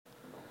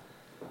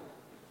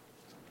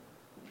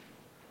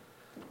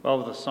Well,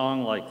 with a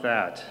song like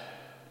that,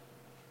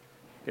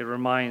 it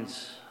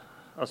reminds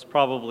us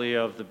probably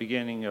of the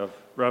beginning of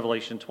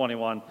Revelation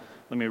 21.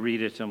 Let me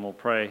read it and we'll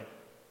pray.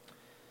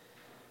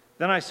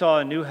 Then I saw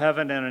a new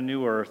heaven and a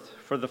new earth,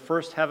 for the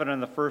first heaven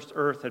and the first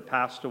earth had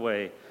passed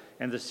away,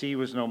 and the sea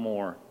was no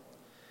more.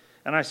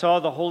 And I saw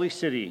the holy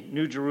city,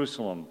 New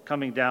Jerusalem,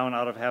 coming down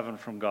out of heaven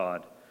from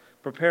God,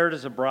 prepared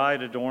as a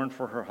bride adorned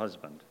for her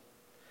husband.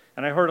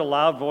 And I heard a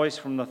loud voice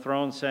from the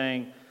throne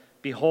saying,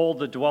 "Behold,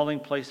 the dwelling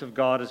place of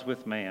God is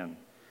with man.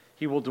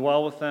 He will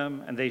dwell with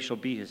them, and they shall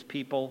be his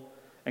people,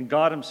 and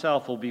God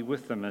himself will be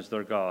with them as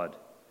their God.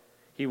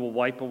 He will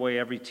wipe away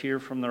every tear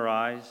from their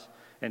eyes,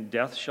 and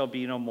death shall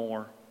be no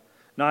more.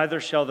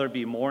 Neither shall there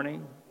be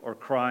mourning, or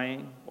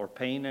crying, or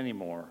pain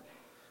anymore,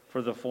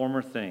 for the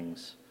former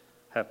things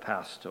have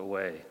passed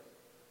away."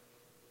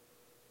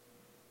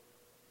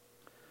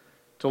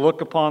 To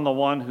look upon the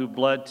one who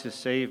bled to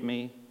save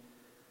me,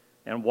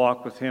 and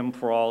walk with him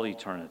for all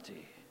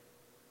eternity.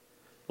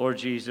 Lord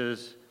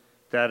Jesus,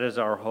 that is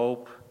our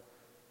hope,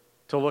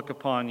 to look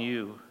upon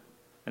you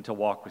and to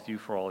walk with you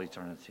for all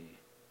eternity.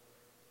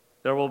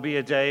 There will be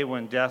a day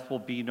when death will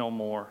be no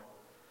more,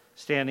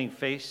 standing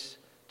face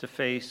to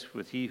face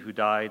with he who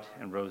died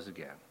and rose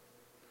again.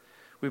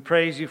 We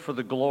praise you for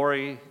the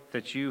glory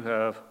that you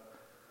have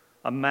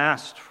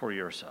amassed for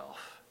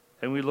yourself,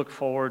 and we look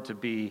forward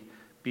to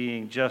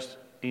being just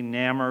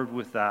enamored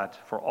with that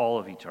for all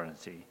of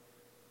eternity.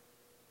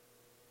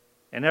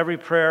 In every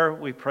prayer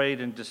we prayed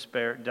in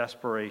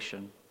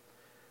desperation,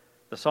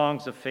 the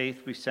songs of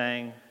faith we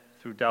sang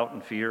through doubt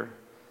and fear,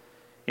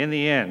 in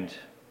the end,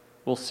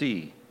 we'll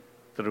see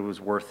that it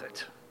was worth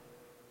it.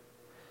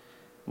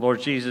 Lord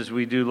Jesus,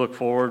 we do look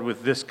forward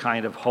with this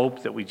kind of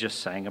hope that we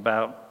just sang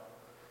about,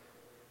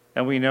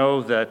 and we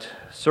know that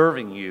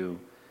serving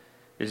you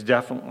is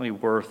definitely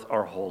worth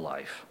our whole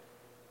life.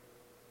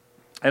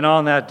 And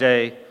on that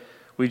day,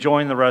 we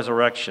join the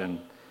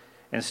resurrection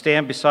and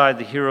stand beside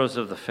the heroes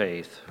of the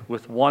faith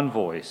with one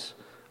voice,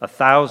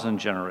 1,000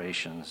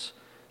 generations,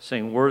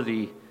 saying,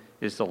 "Worthy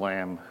is the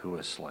Lamb who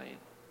was slain."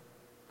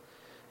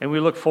 And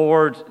we look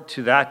forward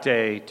to that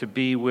day to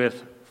be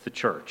with the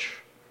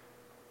church,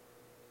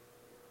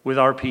 with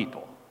our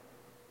people,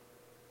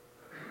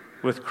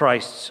 with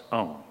Christ's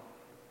own.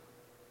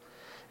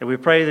 And we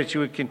pray that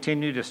you would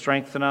continue to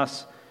strengthen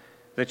us,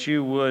 that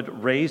you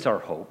would raise our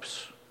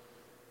hopes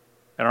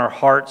and our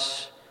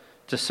hearts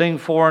to sing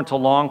for and to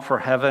long for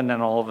heaven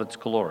and all of its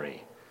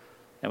glory.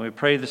 And we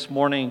pray this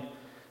morning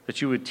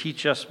that you would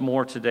teach us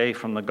more today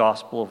from the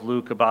Gospel of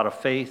Luke about a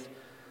faith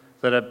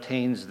that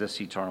obtains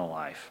this eternal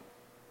life.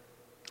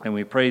 And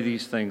we pray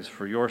these things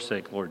for your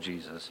sake, Lord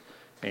Jesus.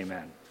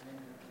 Amen.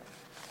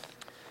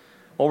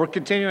 Well, we're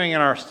continuing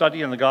in our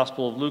study in the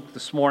Gospel of Luke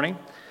this morning.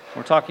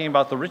 We're talking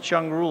about the rich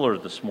young ruler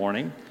this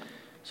morning.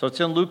 So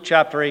it's in Luke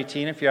chapter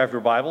 18. If you have your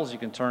Bibles, you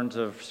can turn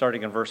to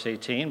starting in verse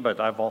 18,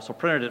 but I've also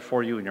printed it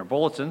for you in your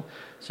bulletin,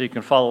 so you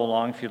can follow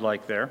along if you'd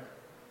like there.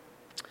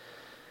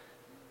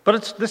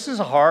 But this is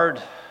a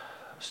hard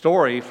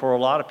story for a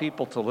lot of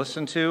people to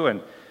listen to,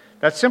 and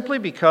that's simply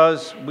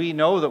because we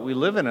know that we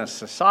live in a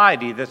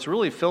society that's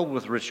really filled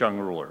with rich young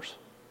rulers,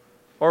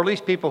 or at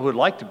least people who would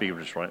like to be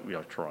rich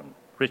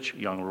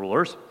young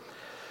rulers.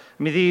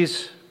 I mean,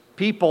 these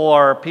people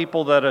are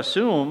people that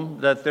assume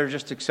that they're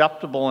just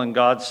acceptable in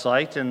God's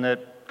sight and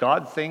that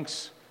God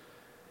thinks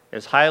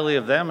as highly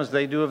of them as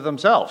they do of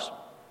themselves.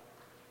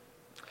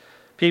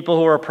 People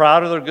who are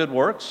proud of their good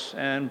works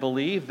and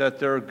believe that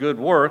their good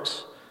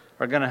works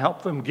are going to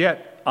help them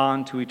get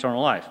on to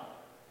eternal life.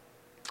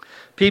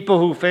 People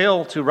who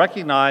fail to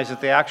recognize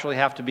that they actually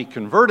have to be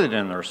converted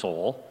in their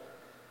soul,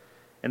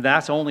 and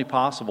that's only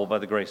possible by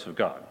the grace of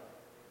God.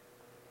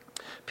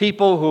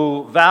 People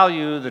who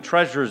value the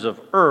treasures of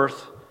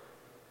earth,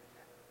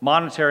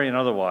 monetary and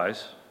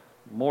otherwise,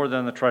 more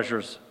than the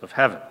treasures of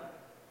heaven.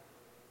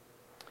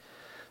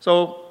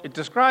 So it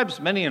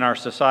describes many in our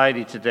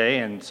society today,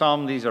 and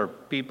these are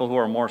people who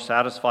are more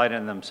satisfied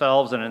in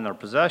themselves and in their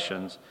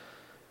possessions,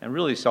 and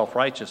really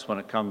self-righteous when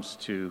it comes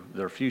to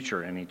their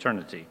future in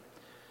eternity.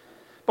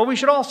 But we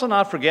should also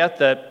not forget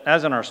that,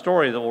 as in our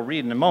story that we'll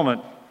read in a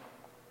moment,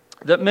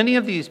 that many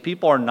of these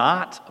people are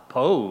not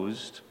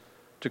opposed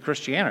to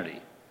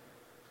Christianity.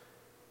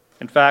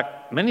 In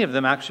fact, many of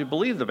them actually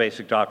believe the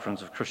basic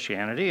doctrines of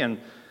Christianity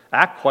and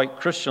act quite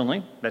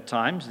Christianly at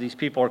times. These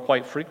people are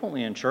quite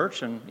frequently in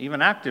church and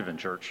even active in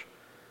church.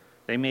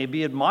 They may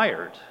be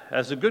admired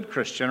as a good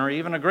Christian or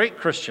even a great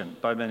Christian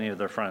by many of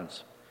their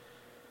friends.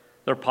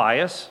 They're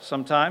pious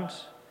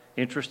sometimes,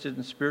 interested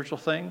in spiritual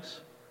things,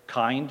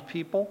 kind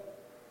people,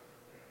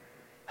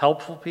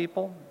 helpful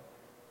people,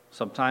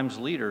 sometimes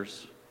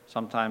leaders,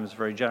 sometimes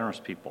very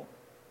generous people.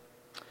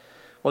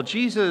 Well,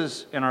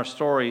 Jesus, in our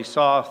story,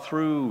 saw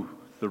through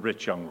the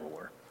rich young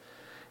ruler,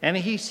 and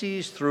he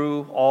sees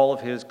through all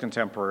of his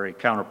contemporary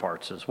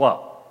counterparts as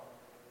well.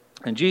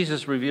 And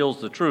Jesus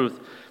reveals the truth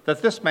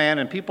that this man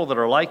and people that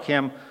are like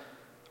him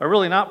are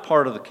really not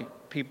part of the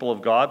people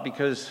of God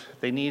because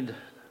they need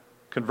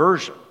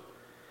conversion.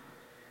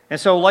 And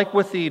so, like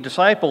with the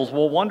disciples,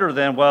 we'll wonder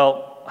then,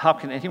 well, how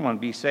can anyone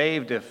be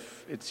saved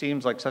if it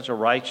seems like such a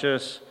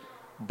righteous,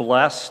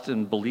 blessed,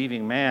 and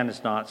believing man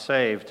is not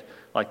saved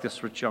like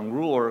this rich young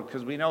ruler,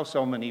 because we know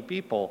so many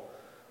people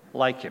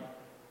like him?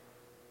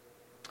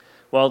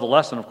 Well, the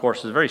lesson, of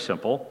course, is very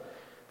simple,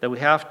 that we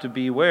have to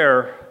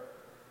beware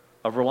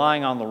of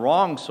relying on the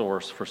wrong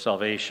source for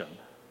salvation,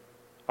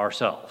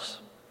 ourselves.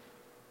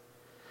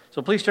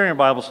 So please turn your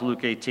Bibles to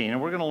Luke 18,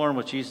 and we're going to learn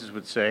what Jesus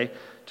would say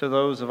to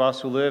those of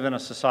us who live in a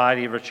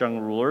society of rich young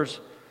rulers,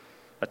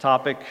 a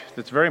topic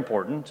that's very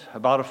important,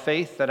 about a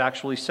faith that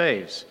actually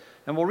saves.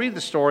 And we'll read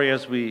the story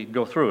as we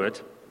go through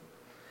it.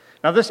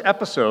 Now, this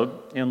episode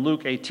in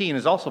Luke 18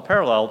 is also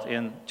paralleled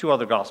in two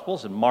other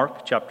Gospels, in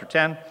Mark chapter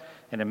 10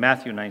 and in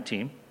Matthew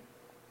 19.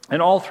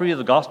 And all three of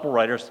the Gospel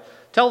writers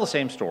tell the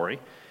same story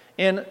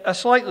in a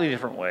slightly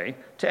different way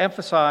to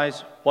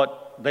emphasize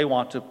what they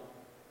want to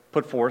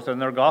put forth in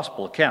their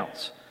Gospel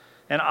accounts.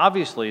 And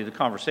obviously, the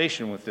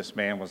conversation with this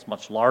man was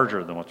much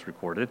larger than what's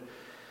recorded.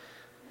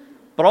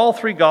 But all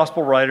three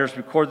Gospel writers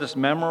record this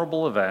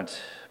memorable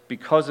event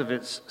because of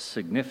its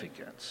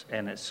significance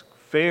and its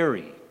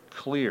very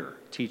clear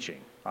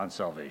teaching on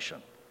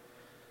salvation.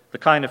 The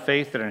kind of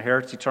faith that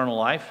inherits eternal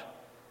life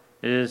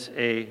is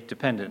a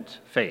dependent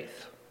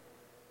faith.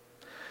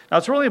 Now,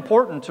 it's really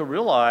important to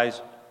realize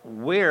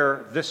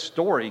where this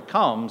story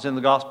comes in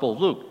the Gospel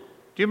of Luke.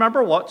 Do you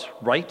remember what's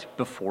right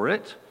before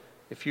it?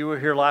 If you were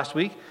here last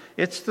week,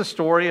 it's the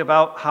story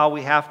about how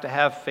we have to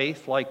have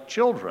faith like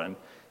children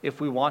if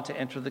we want to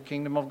enter the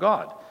kingdom of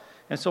God.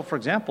 And so, for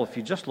example, if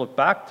you just look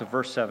back to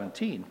verse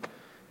 17,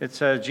 it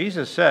says,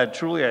 Jesus said,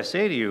 "Truly I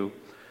say to you,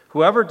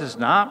 whoever does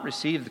not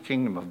receive the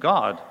kingdom of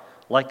God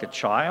like a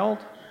child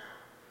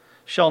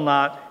shall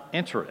not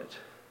enter it."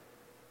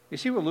 You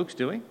see what Luke's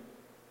doing?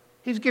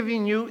 He's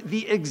giving you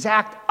the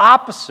exact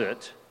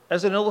opposite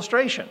as an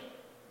illustration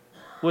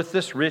with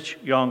this rich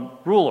young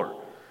ruler.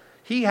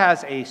 He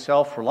has a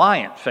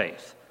self-reliant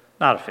faith,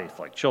 not a faith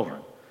like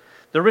children.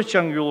 The rich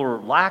young ruler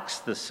lacks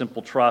this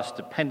simple trust,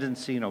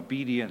 dependency, and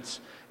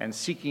obedience, and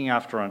seeking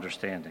after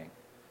understanding.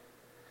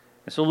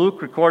 And so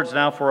Luke records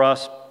now for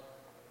us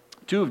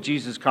two of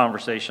Jesus'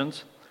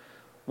 conversations.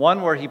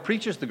 One where he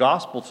preaches the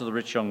gospel to the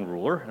rich young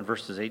ruler in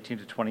verses 18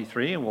 to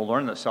 23, and we'll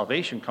learn that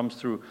salvation comes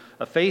through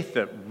a faith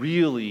that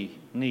really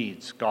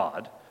needs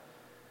God.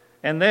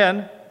 And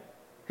then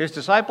his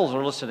disciples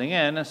are listening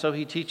in, and so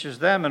he teaches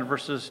them in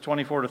verses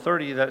 24 to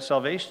 30 that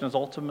salvation is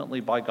ultimately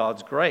by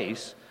God's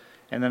grace,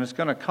 and then it's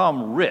going to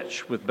come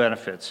rich with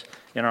benefits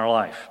in our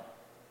life.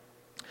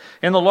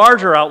 In the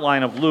larger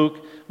outline of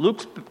Luke,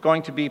 Luke's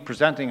going to be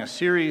presenting a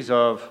series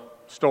of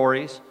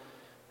stories,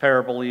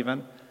 parable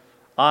even,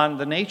 on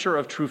the nature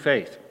of true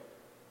faith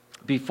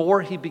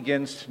before he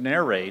begins to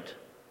narrate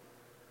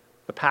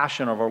the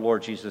passion of our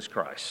Lord Jesus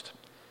Christ.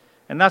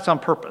 And that's on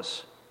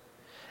purpose.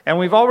 And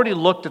we've already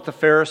looked at the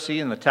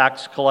Pharisee and the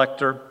tax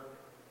collector,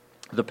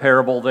 the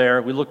parable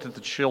there. We looked at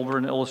the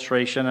children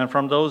illustration, and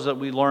from those that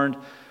we learned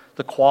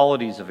the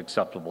qualities of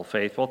acceptable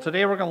faith. Well,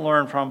 today we're going to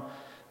learn from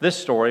this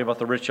story about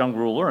the rich young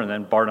ruler, and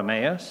then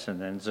Bartimaeus,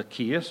 and then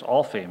Zacchaeus,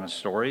 all famous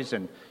stories,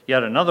 and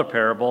yet another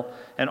parable.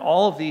 And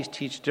all of these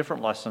teach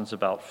different lessons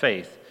about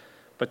faith.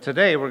 But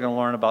today we're going to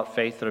learn about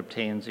faith that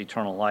obtains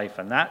eternal life,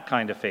 and that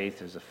kind of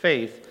faith is a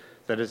faith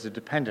that is a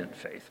dependent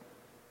faith.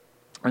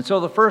 And so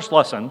the first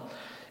lesson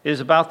is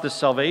about this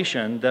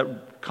salvation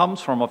that comes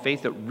from a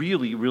faith that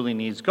really, really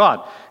needs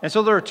God. And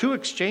so there are two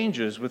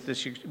exchanges with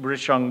this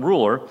rich young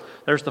ruler.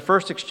 There's the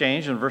first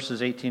exchange in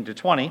verses 18 to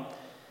 20,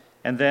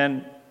 and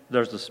then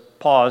there's this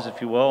pause,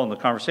 if you will, in the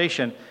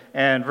conversation.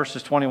 And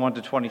verses 21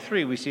 to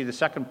 23, we see the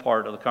second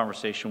part of the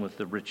conversation with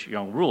the rich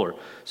young ruler.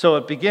 So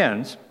it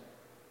begins,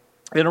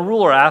 and a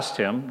ruler asked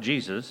him,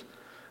 Jesus,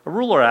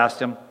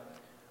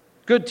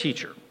 "Good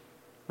teacher,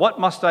 what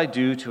must I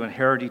do to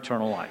inherit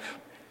eternal life?"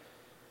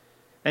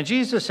 And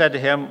Jesus said to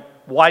him,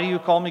 "Why do you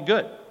call me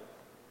good?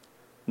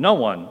 No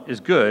one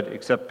is good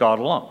except God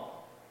alone.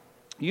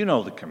 You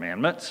know the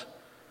commandments.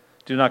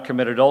 Do not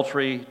commit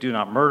adultery, do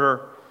not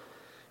murder,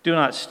 do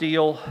not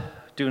steal,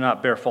 do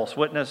not bear false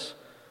witness,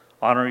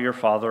 honor your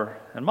father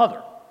and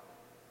mother."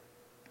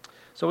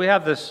 So we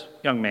have this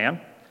young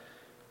man,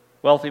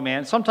 wealthy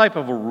man, some type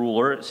of a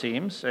ruler it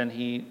seems, and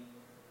he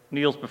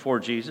kneels before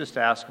Jesus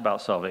to ask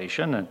about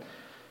salvation. And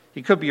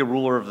he could be a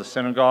ruler of the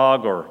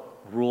synagogue or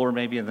ruler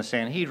maybe in the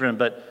Sanhedrin,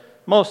 but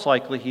most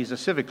likely he's a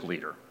civic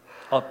leader,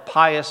 a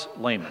pious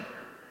layman.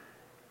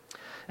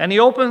 And he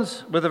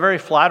opens with a very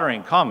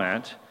flattering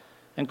comment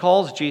and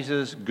calls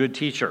Jesus good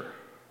teacher,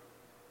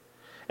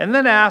 and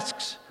then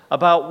asks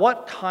about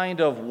what kind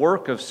of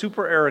work of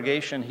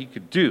supererogation he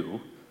could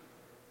do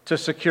to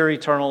secure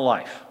eternal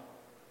life.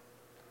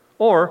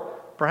 Or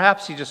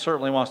perhaps he just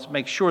certainly wants to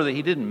make sure that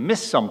he didn't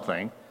miss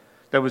something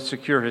that would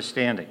secure his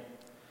standing.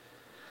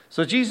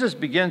 So Jesus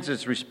begins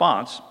his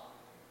response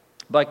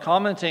by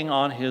commenting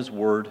on his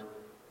word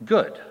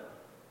good,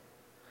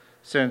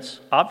 since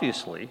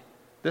obviously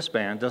this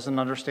man doesn't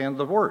understand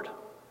the word.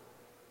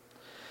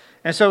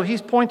 And so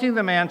he's pointing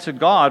the man to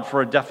God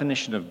for a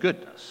definition of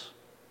goodness.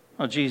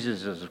 Well,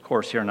 Jesus is, of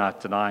course, here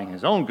not denying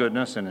his own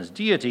goodness and his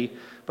deity,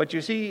 but you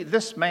see,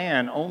 this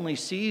man only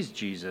sees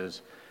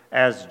Jesus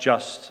as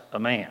just a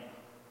man.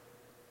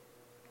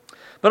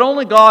 But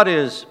only God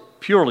is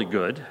purely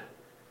good.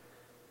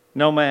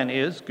 No man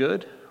is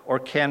good or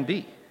can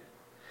be.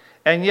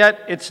 And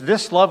yet, it's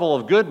this level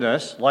of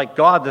goodness, like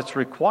God, that's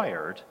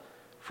required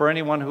for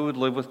anyone who would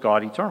live with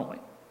God eternally.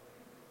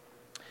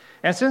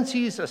 And since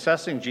he's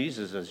assessing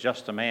Jesus as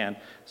just a man,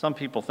 some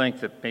people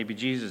think that maybe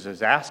Jesus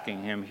is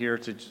asking him here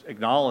to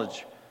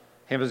acknowledge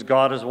him as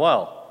God as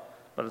well.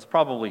 But it's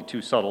probably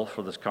too subtle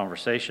for this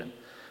conversation.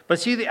 But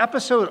see, the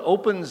episode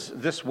opens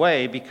this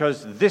way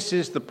because this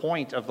is the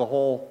point of the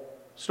whole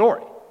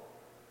story.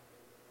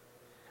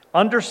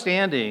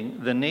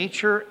 Understanding the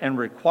nature and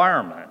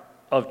requirement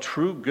of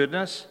true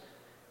goodness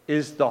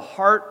is the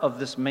heart of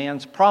this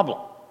man's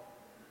problem.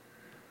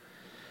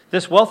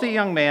 This wealthy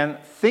young man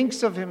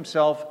thinks of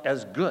himself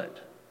as good.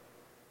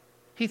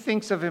 He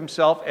thinks of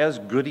himself as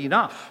good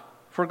enough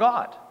for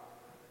God.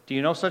 Do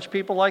you know such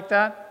people like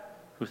that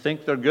who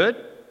think they're good?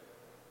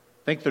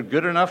 Think they're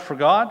good enough for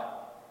God?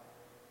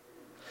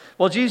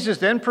 Well, Jesus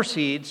then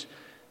proceeds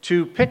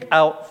to pick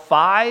out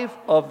 5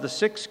 of the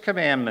 6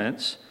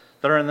 commandments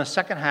that are in the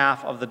second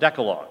half of the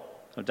Decalogue.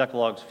 The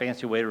Decalogue is a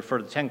fancy way to refer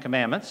to the 10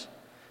 Commandments.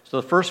 So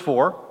the first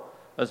 4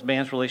 is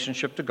man's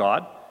relationship to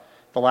God.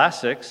 The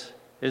last 6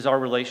 is our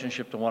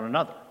relationship to one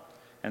another.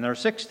 And there are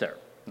 6 there.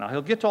 Now,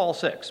 he'll get to all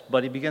 6,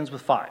 but he begins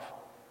with 5.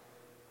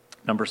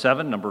 Number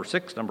 7, number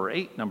 6, number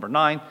 8, number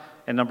 9,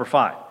 and number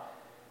 5.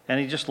 And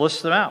he just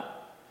lists them out.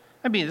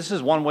 I mean, this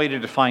is one way to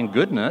define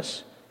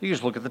goodness. You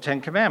just look at the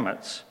 10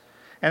 Commandments.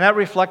 And that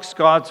reflects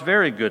God's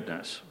very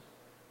goodness.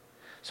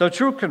 So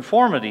true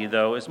conformity,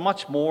 though, is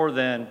much more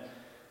than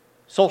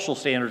social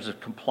standards of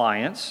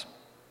compliance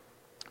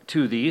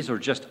to these, or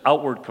just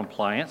outward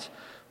compliance,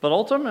 but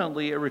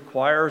ultimately it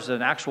requires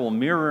an actual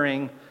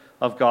mirroring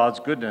of God's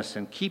goodness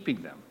and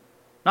keeping them,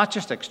 not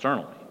just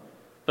externally,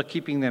 but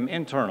keeping them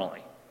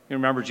internally. You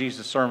remember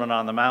Jesus' Sermon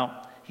on the Mount?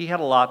 He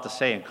had a lot to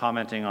say in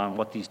commenting on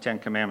what these 10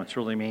 Commandments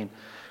really mean.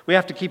 We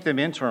have to keep them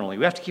internally.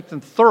 We have to keep them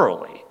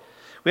thoroughly.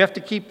 We have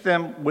to keep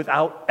them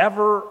without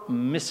ever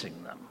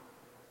missing them.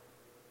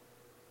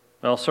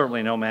 Well,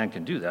 certainly no man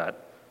can do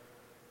that.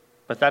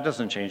 But that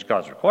doesn't change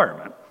God's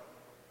requirement.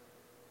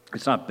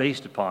 It's not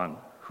based upon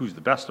who's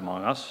the best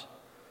among us.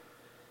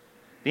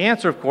 The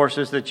answer, of course,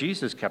 is that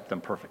Jesus kept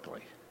them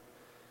perfectly.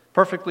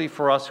 Perfectly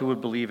for us who would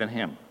believe in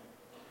him.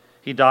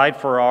 He died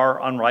for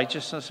our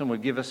unrighteousness and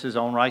would give us his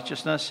own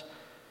righteousness,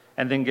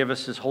 and then give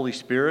us his Holy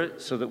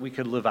Spirit so that we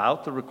could live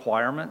out the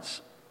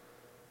requirements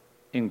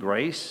in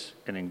grace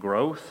and in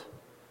growth.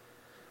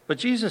 But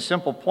Jesus'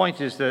 simple point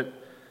is that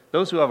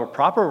those who have a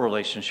proper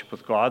relationship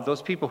with God,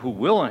 those people who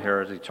will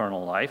inherit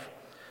eternal life,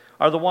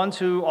 are the ones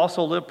who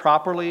also live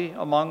properly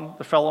among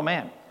the fellow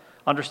man,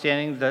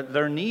 understanding that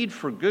their need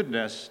for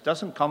goodness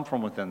doesn't come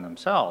from within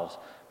themselves,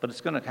 but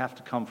it's going to have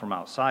to come from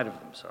outside of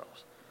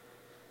themselves.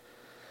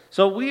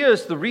 So we,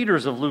 as the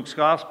readers of Luke's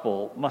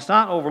gospel, must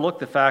not overlook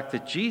the fact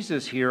that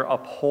Jesus here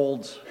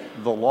upholds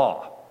the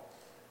law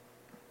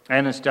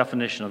and its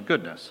definition of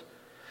goodness.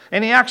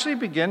 And he actually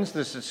begins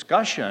this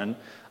discussion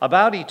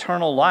about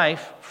eternal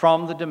life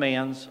from the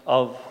demands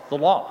of the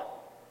law.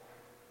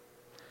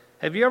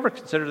 Have you ever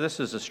considered this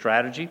as a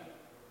strategy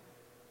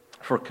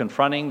for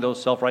confronting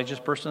those self-righteous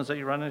persons that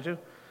you run into?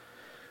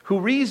 Who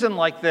reason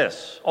like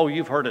this: oh,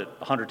 you've heard it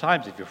 100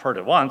 times if you've heard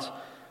it once.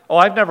 Oh,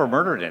 I've never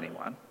murdered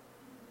anyone.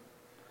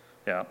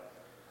 Yeah.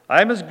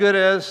 I'm as good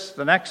as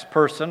the next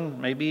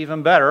person, maybe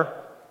even better.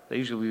 They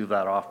usually leave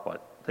that off,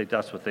 but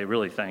that's what they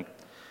really think.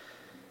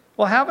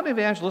 Well, have an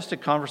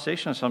evangelistic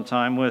conversation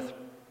sometime with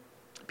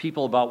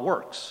people about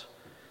works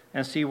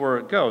and see where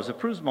it goes. It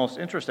proves most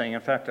interesting.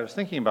 In fact, I was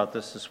thinking about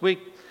this week,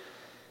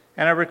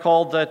 and I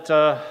recalled that,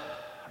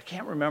 I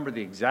can't remember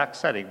the exact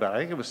setting, but I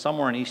think it was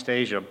somewhere in East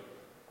Asia.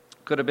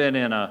 Could have been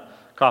in a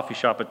coffee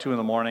shop at 2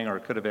 a.m, or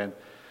it could have been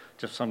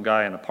just some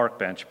guy on a park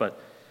bench. But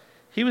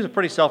he was a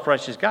pretty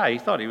self-righteous guy. He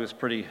thought he was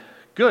pretty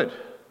good.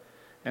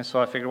 And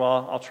so I figured,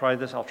 well, I'll try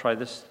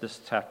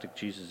this tactic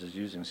Jesus is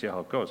using and see how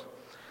it goes.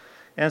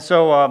 And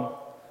so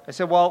I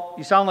said, well,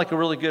 you sound like a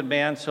really good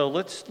man, so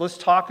let's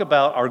talk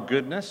about our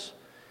goodness,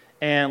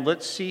 and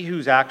let's see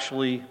who's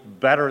actually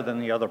better than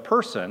the other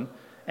person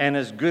and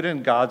is good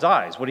in God's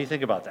eyes. What do you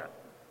think about that?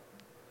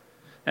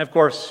 And of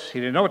course, he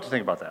didn't know what to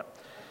think about that.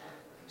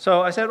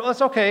 So I said, well,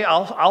 it's okay,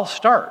 I'll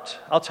start.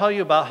 I'll tell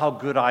you about how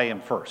good I am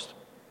first.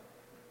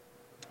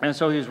 And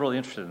so he was really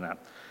interested in that.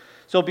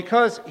 So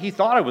because he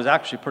thought I was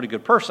actually a pretty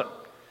good person,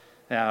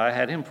 I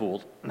had him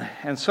fooled.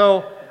 And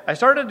so I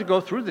started to go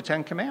through the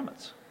 10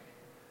 Commandments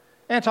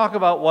and talk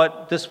about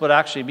what this would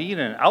actually mean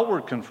in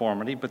outward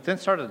conformity, but then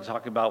started to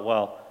talk about,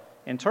 well,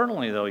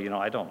 internally though,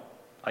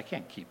 I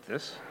can't keep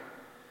this.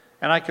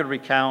 And I could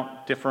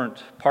recount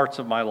different parts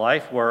of my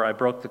life where I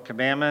broke the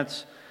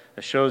commandments.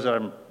 It shows that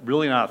I'm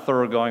really not a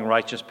thoroughgoing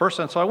righteous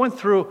person. So I went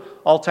through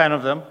all 10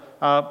 of them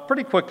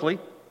pretty quickly.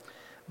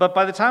 But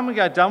by the time we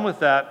got done with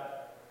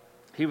that,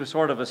 he was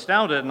sort of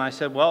astounded, and I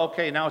said, well,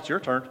 okay, now it's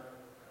your turn.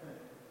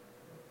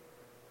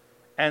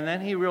 And then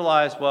he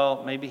realized,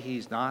 well, maybe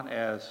he's not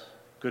as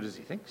good as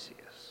he thinks he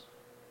is.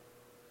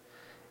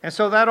 And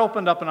so that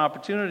opened up an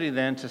opportunity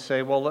then to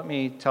say, well, let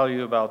me tell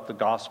you about the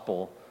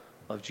gospel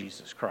of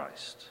Jesus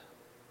Christ.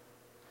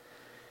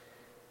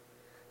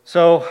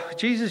 So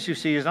Jesus, you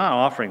see, is not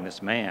offering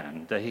this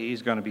man that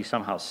he's going to be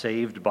somehow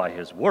saved by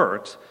his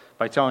works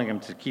by telling him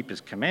to keep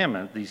these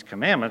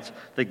commandments.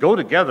 They go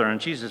together,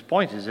 and Jesus'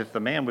 point is if the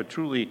man would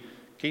truly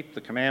keep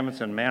the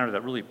commandments in a manner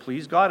that really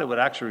pleased God, it would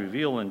actually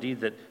reveal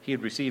indeed that he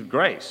had received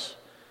grace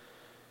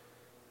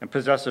and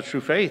possessed a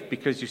true faith,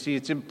 because you see,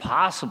 it's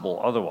impossible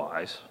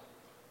otherwise.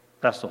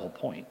 That's the whole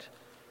point.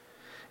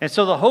 And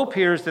so the hope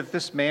here is that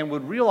this man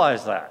would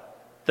realize that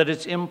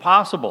it's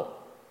impossible.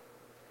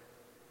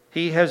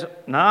 He has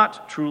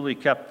not truly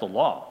kept the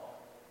law.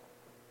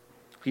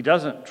 He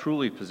doesn't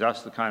truly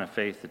possess the kind of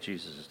faith that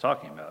Jesus is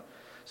talking about.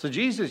 So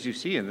Jesus, you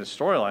see in this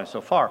storyline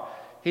so far,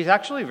 he's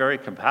actually very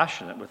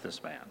compassionate with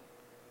this man.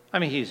 I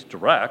mean, he's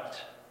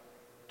direct,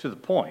 to the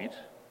point,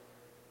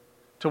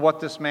 to what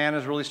this man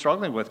is really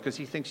struggling with, because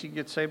he thinks he can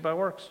get saved by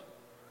works.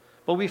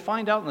 But we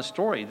find out in the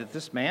story that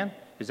this man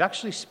is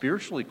actually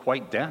spiritually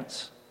quite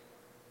dense.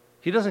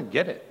 He doesn't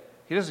get it.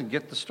 He doesn't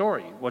get the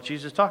story, what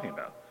Jesus is talking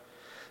about.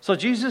 So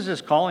Jesus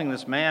is calling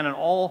this man and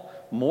all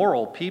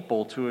moral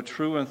people to a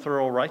true and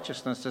thorough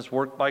righteousness that's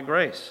worked by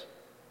grace.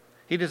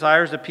 He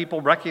desires that people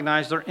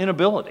recognize their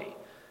inability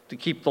to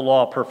keep the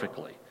law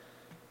perfectly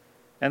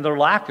and their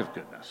lack of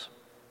goodness.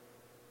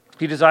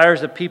 He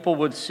desires that people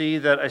would see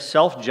that a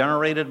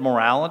self-generated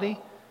morality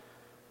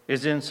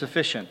is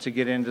insufficient to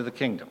get into the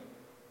kingdom.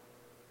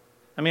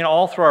 I mean,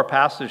 all through our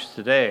passage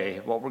today,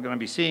 what we're going to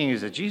be seeing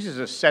is that Jesus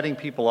is setting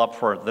people up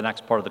for the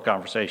next part of the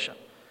conversation.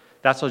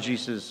 That's how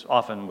Jesus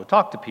often would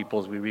talk to people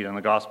as we read in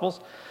the Gospels.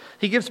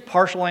 He gives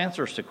partial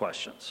answers to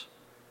questions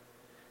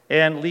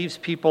and leaves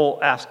people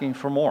asking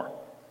for more.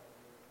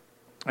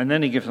 And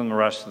then he gives them the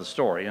rest of the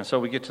story. And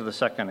so we get to the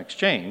second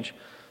exchange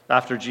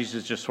after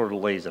Jesus just sort of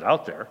lays it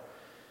out there.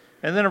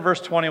 And then in verse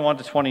 21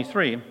 to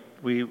 23,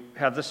 we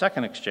have the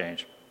second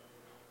exchange.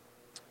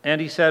 And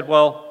he said,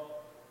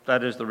 well,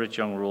 that is the rich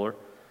young ruler,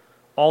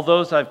 all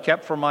those I've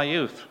kept from my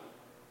youth.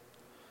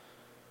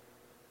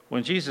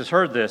 When Jesus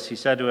heard this, he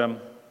said to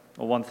him,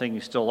 well, one thing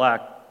you still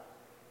lack.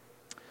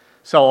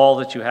 Sell all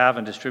that you have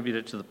and distribute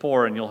it to the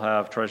poor, and you'll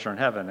have treasure in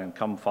heaven, and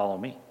come follow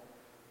me.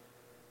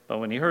 But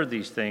when he heard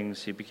these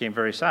things, he became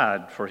very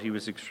sad, for he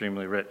was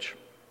extremely rich.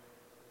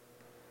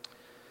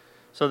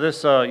 So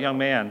this young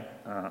man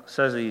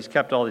says that he's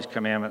kept all these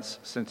commandments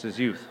since his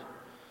youth.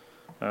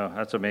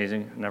 That's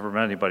amazing. Never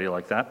met anybody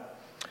like that.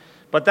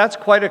 But that's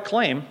quite a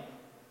claim.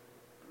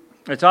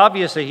 It's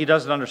obvious that he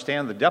doesn't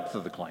understand the depth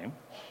of the claim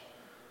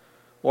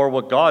or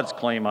what God's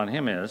claim on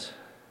him is.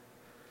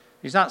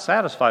 He's not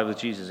satisfied with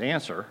Jesus'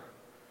 answer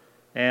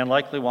and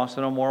likely wants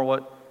to know more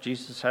what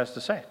Jesus has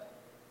to say.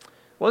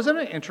 Wasn't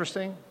it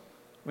interesting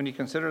when you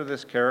consider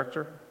this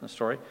character, the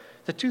story?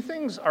 The two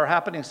things are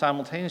happening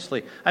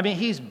simultaneously. I mean,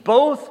 he's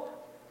both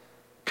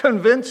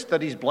convinced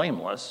that he's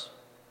blameless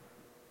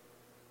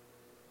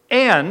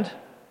and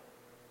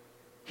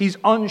he's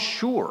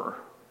unsure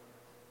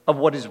of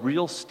what his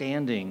real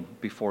standing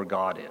before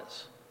God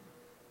is.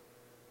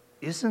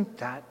 Isn't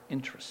that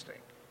interesting?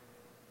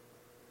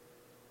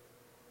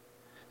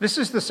 This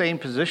is the same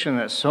position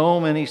that so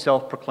many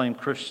self-proclaimed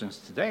Christians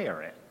today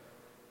are in,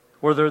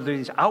 where they're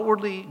these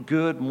outwardly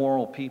good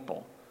moral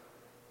people,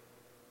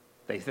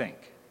 they think.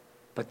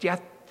 But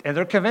yet, and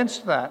they're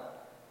convinced of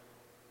that,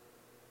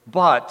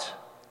 but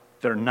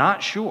they're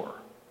not sure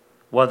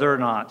whether or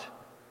not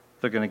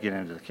they're going to get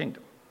into the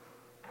kingdom.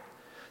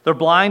 They're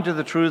blind to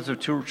the truths of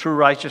true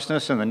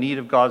righteousness and the need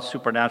of God's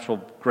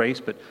supernatural grace,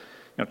 but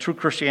true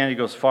Christianity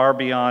goes far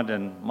beyond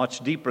and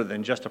much deeper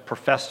than just a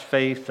professed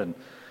faith and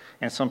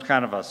some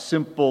kind of a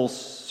simple,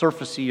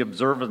 surfacey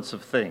observance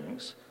of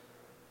things.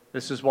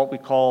 This is what we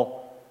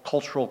call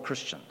cultural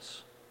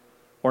Christians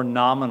or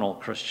nominal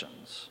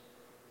Christians.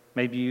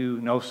 Maybe you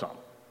know some.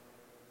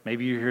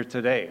 Maybe you're here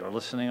today or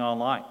listening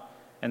online,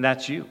 and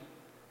that's you,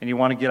 and you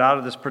want to get out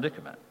of this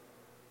predicament.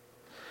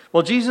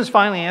 Well, Jesus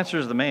finally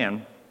answers the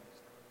man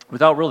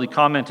without really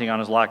commenting on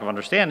his lack of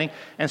understanding.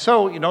 And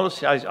so, you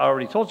notice, I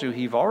already told you,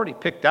 he's already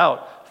picked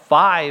out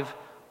 5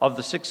 of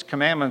the 6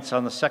 commandments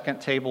on the second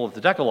table of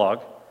the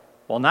Decalogue.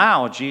 Well,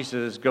 now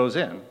Jesus goes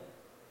in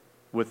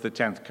with the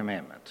 10th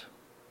commandment,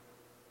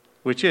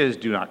 which is,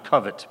 do not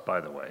covet, by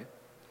the way.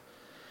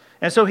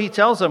 And so he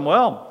tells him,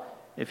 well,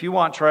 if you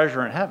want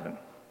treasure in heaven,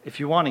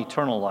 if you want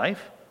eternal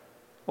life,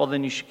 well,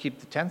 then you should keep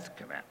the 10th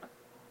commandment.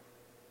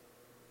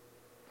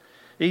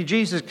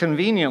 Jesus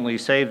conveniently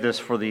saved this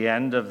for the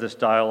end of this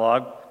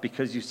dialogue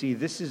because, you see,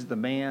 this is the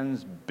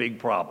man's big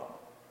problem.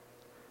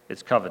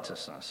 It's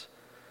covetousness.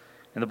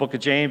 In the book of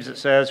James, it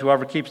says,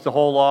 whoever keeps the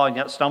whole law and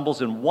yet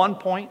stumbles in one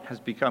point has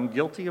become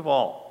guilty of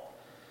all.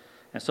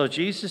 And so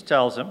Jesus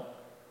tells him,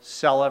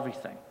 sell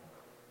everything.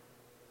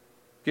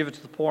 Give it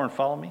to the poor and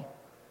follow me.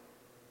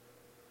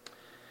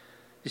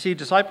 You see,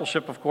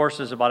 discipleship, of course,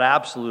 is about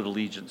absolute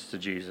allegiance to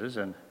Jesus,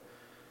 and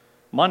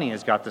money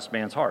has got this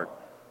man's heart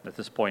at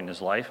this point in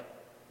his life.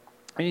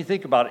 And you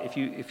think about it,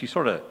 if you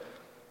sort of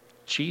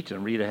cheat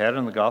and read ahead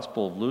in the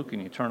Gospel of Luke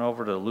and you turn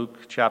over to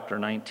Luke chapter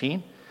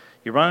 19,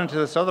 You run into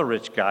this other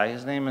rich guy.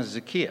 His name is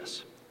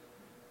Zacchaeus.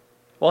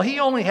 Well, he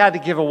only had to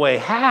give away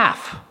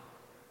half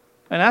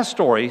in that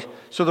story.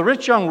 So the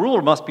rich young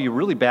ruler must be a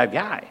really bad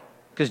guy,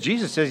 because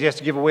Jesus says he has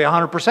to give away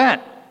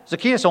 100%.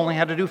 Zacchaeus only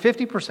had to do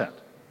 50%.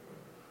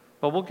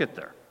 But we'll get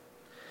there.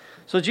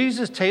 So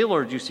Jesus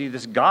tailored, you see,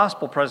 this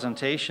gospel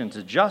presentation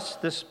to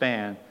just this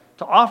man,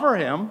 to offer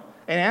him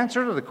an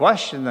answer to the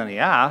question that he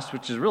asked,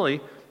 which is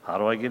really, how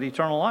do I get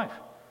eternal life?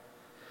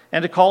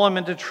 And to call him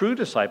into true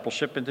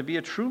discipleship and to be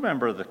a true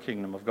member of the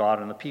kingdom of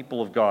God and the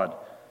people of God.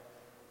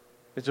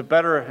 It's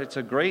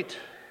a great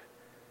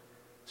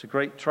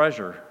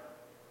treasure,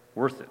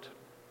 worth it.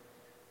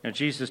 And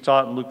Jesus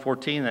taught in Luke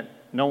 14 that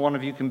no one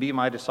of you can be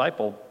my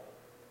disciple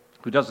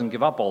who doesn't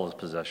give up all his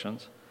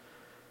possessions.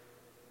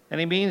 And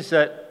he means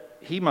that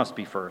he must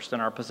be first,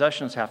 and our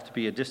possessions have to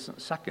be a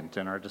distant second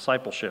in our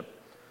discipleship.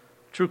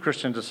 True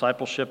Christian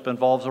discipleship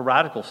involves a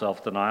radical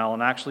self-denial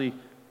and actually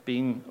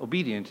being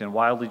obedient and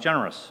wildly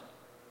generous.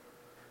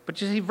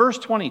 But you see, verse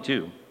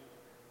 22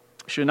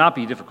 should not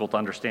be difficult to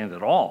understand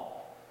at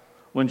all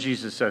when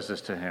Jesus says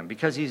this to him,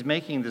 because he's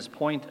making this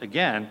point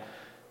again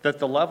that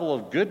the level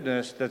of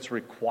goodness that's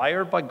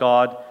required by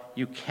God,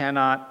 you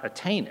cannot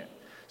attain it.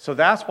 So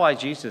that's why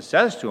Jesus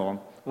says to him,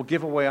 we'll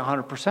give away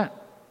 100%.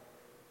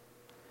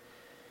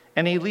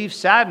 And he leaves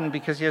saddened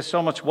because he has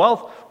so much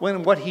wealth,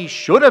 when what he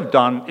should have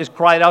done is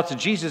cried out to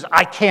Jesus,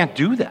 I can't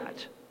do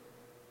that.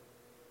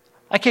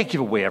 I can't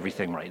give away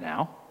everything right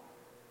now.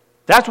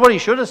 That's what he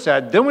should have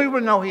said. Then we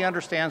would know he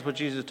understands what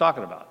Jesus is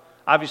talking about.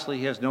 Obviously,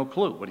 he has no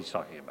clue what he's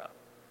talking about.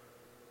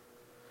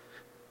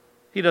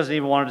 He doesn't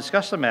even want to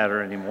discuss the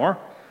matter anymore.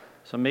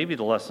 So maybe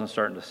the lesson's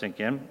starting to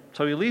sink in.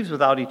 So he leaves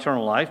without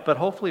eternal life, but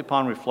hopefully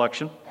upon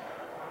reflection,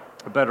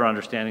 a better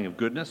understanding of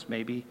goodness,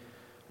 maybe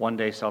one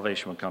day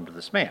salvation will come to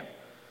this man.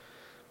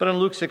 But in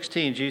Luke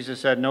 16,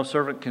 Jesus said, no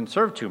servant can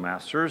serve two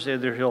masters.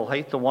 Either he'll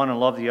hate the one and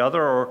love the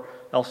other, or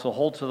else he'll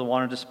hold to the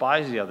one and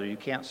despise the other. You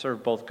can't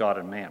serve both God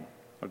and man,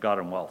 or God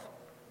and wealth.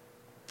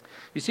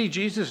 You see,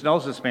 Jesus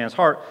knows this man's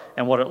heart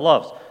and what it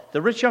loves.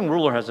 The rich young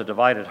ruler has a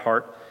divided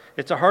heart.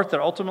 It's a heart that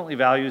ultimately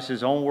values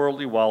his own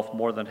worldly wealth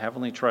more than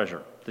heavenly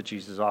treasure that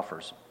Jesus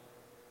offers.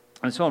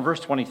 And so in verse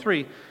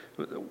 23,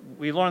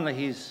 we learn that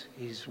he's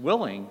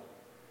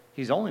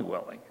only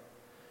willing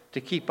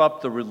to keep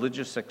up the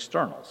religious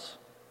externals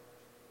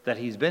that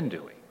he's been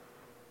doing.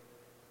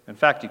 In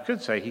fact, you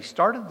could say he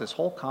started this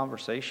whole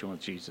conversation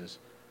with Jesus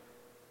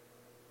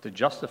to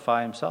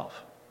justify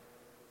himself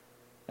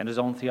and his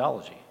own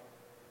theology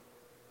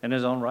and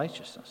his own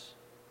righteousness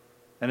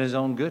and his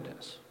own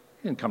goodness.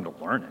 He didn't come to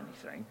learn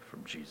anything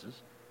from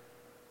Jesus.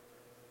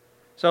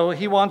 So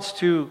he wants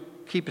to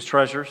keep his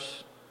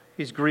treasures.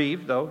 He's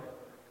grieved, though,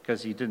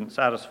 because he didn't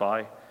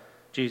satisfy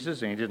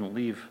Jesus and he didn't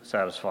leave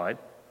satisfied.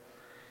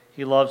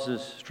 He loves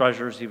his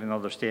treasures even though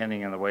they're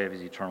standing in the way of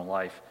his eternal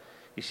life.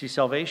 You see,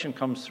 salvation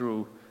comes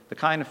through the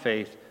kind of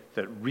faith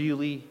that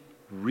really,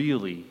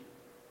 really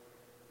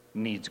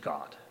needs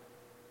God.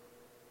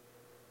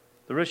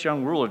 The rich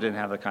young ruler didn't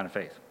have that kind of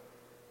faith.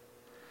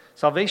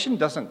 Salvation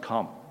doesn't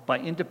come by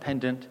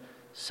independent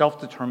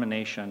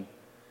self-determination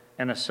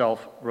and a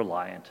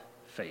self-reliant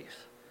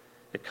faith.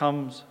 It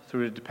comes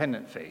through a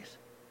dependent faith.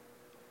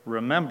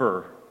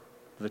 Remember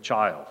the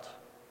child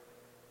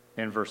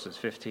in verses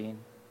 15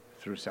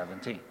 through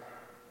 17.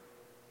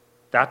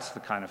 That's the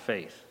kind of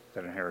faith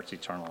that inherits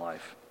eternal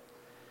life.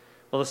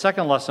 Well, the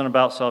second lesson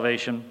about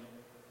salvation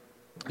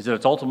is that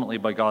it's ultimately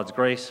by God's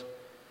grace,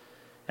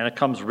 and it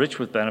comes rich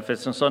with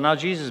benefits. And so now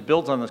Jesus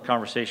builds on this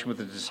conversation with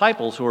the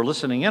disciples who are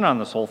listening in on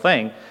this whole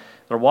thing.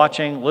 They're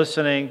watching,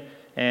 listening,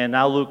 and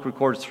now Luke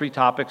records three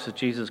topics that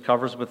Jesus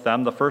covers with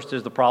them. The first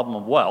is the problem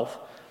of wealth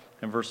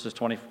in verses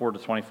 24 to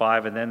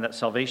 25, and then that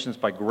salvation is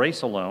by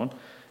grace alone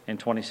in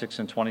 26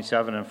 and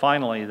 27, and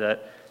finally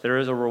that there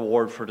is a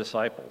reward for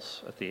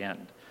disciples at the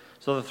end.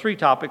 So the three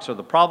topics are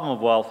the problem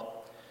of wealth,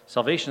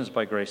 salvation is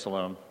by grace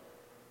alone,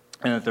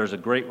 and that there's a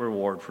great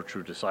reward for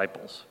true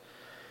disciples.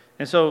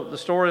 And so the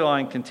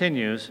storyline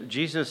continues.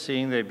 Jesus,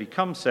 seeing they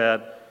become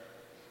sad,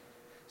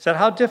 said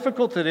how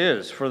difficult it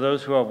is for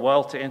those who have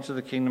wealth to enter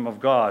the kingdom of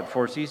God,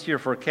 for it's easier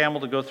for a camel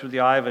to go through the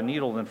eye of a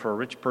needle than for a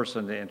rich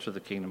person to enter the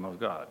kingdom of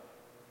God.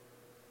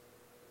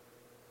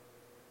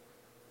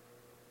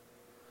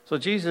 So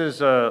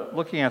Jesus,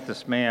 looking at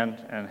this man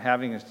and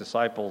having his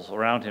disciples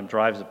around him,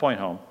 drives the point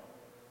home.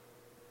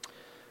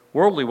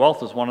 Worldly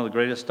wealth is one of the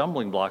greatest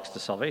stumbling blocks to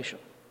salvation.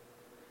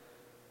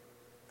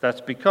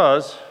 That's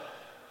because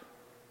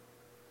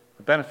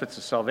the benefits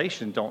of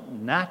salvation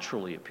don't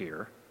naturally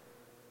appear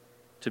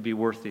to be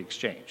worth the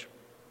exchange.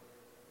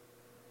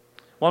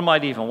 One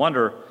might even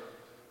wonder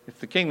if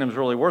the kingdom's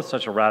really worth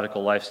such a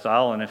radical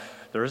lifestyle, and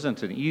if there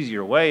isn't an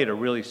easier way to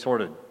really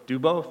sort of do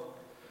both.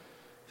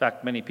 In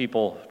fact, many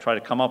people try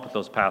to come up with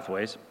those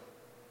pathways,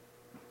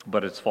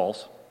 but it's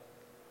false.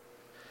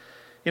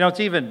 You know, it's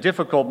even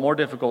more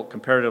difficult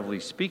comparatively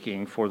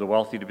speaking, for the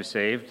wealthy to be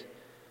saved,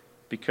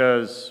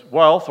 because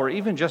wealth, or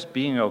even just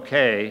being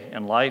okay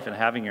in life and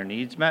having your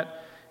needs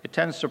met, it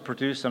tends to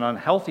produce an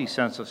unhealthy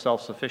sense of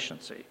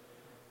self-sufficiency,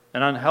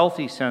 an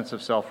unhealthy sense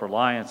of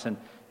self-reliance, and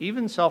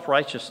even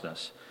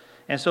self-righteousness.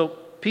 And so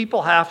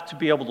people have to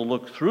be able to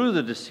look through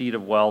the deceit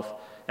of wealth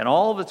and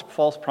all of its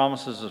false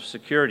promises of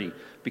security,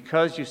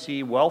 because you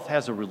see, wealth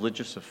has a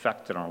religious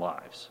effect in our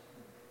lives.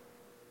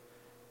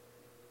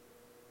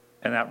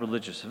 And that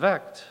religious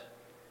effect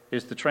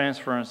is the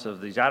transference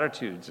of these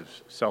attitudes of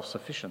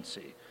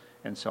self-sufficiency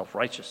and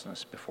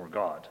self-righteousness before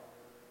God.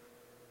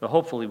 But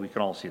hopefully we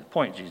can all see the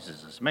point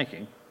Jesus is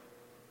making.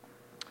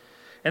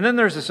 And then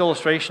there's this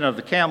illustration of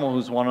the camel,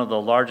 who's one of the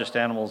largest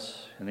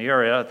animals in the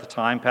area at the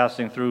time,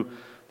 passing through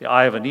the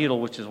eye of a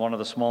needle, which is one of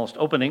the smallest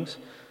openings,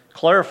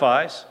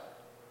 clarifies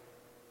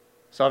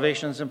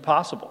salvation is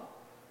impossible.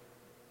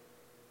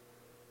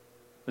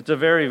 It's a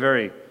very,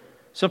 very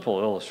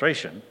simple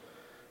illustration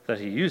that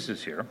he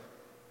uses here.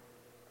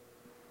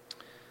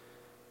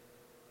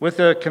 With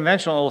the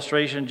conventional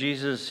illustration,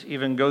 Jesus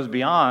even goes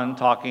beyond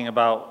talking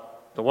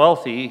about the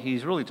wealthy.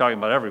 He's really talking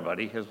about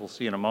everybody, as we'll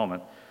see in a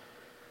moment.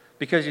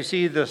 Because you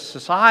see, the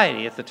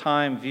society at the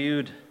time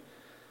viewed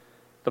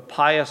the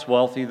pious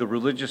wealthy, the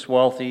religious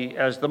wealthy,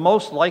 as the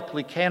most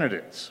likely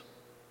candidates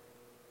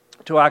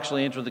to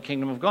actually enter the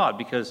kingdom of God,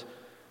 because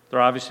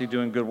they're obviously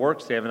doing good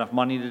works. They have enough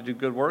money to do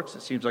good works.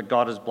 It seems like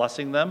God is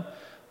blessing them.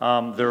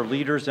 They're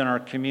leaders in our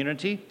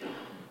community.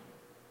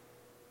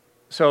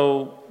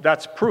 So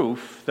that's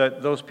proof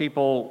that those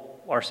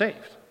people are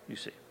saved, you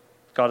see.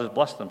 God has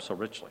blessed them so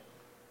richly.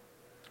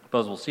 But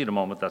as we'll see in a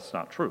moment, that's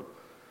not true.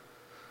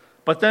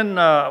 But then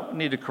we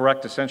need to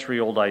correct a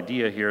century-old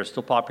idea here. It's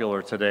still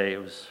popular today.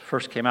 It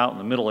first came out in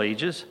the Middle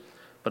Ages,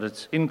 but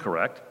it's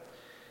incorrect.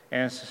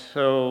 And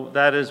so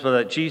that is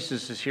that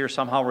Jesus is here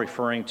somehow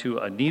referring to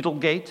a needle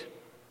gate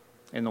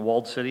in the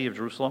walled city of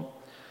Jerusalem,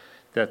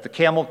 that the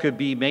camel could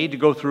be made to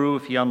go through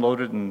if he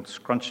unloaded and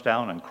scrunched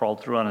down and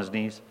crawled through on his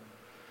knees.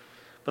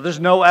 But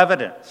there's no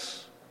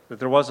evidence that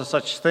there was a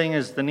such thing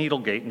as the needle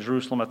gate in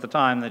Jerusalem at the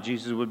time that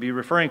Jesus would be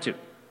referring to.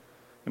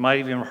 You might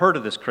have even heard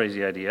of this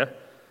crazy idea.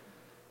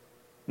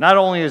 Not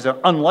only is it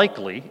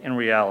unlikely in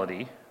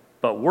reality,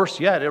 but worse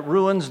yet, it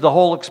ruins the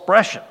whole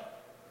expression.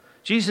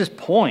 Jesus'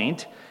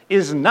 point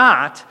is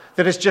not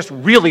that it's just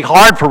really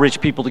hard for rich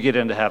people to get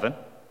into heaven.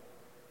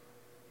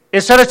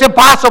 It's that it's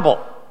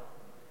impossible.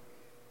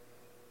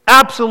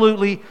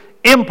 Absolutely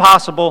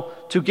impossible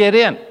to get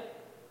in.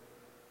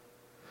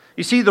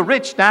 You see, the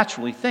rich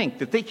naturally think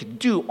that they could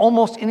do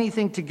almost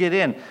anything to get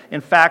in.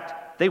 In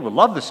fact, they would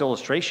love this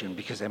illustration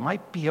because they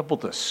might be able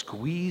to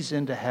squeeze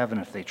into heaven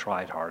if they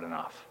tried hard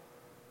enough.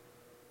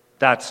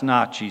 That's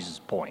not Jesus'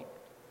 point.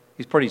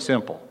 He's pretty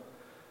simple.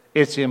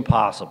 It's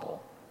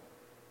impossible.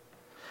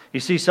 You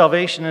see,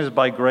 salvation is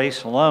by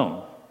grace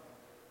alone.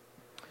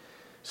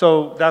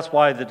 So that's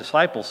why the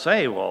disciples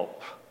say, well,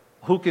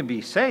 who can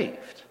be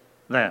saved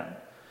then?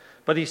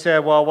 But he said,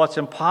 well, what's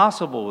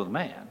impossible with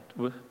man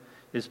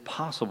is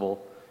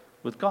possible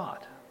with God.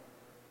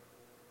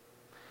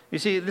 You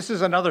see, this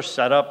is another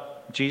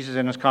setup. Jesus,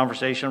 in his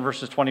conversation,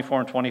 verses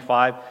 24 and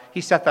 25,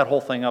 he set that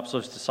whole thing up so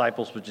his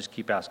disciples would just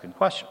keep asking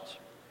questions.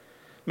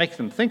 Make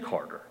them think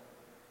harder.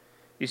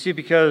 You see,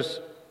 because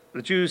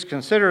the Jews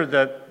considered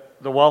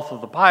that the wealth of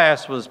the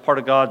pious was part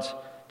of God's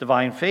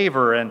divine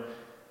favor, and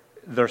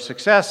their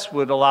success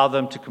would allow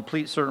them to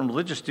complete certain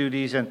religious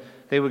duties, and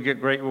they would get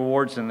great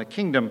rewards in the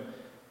kingdom.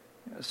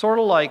 Sort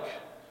of like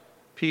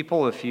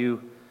people, if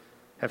you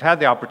have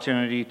had the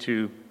opportunity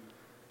to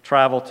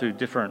travel to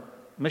different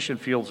mission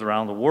fields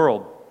around the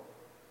world,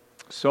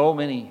 so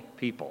many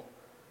people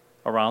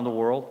around the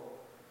world,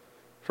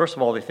 first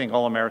of all, they think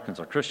all Americans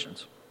are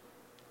Christians.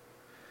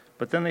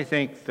 But then they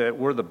think that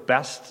we're the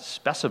best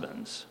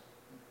specimens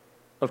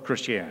of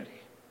Christianity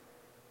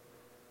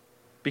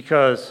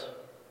because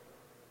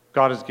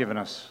God has given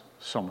us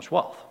so much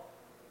wealth.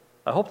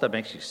 I hope that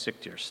makes you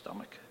sick to your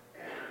stomach.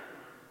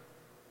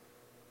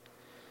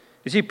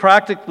 You see,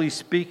 practically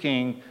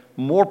speaking,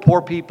 more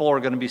poor people are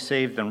going to be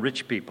saved than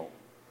rich people.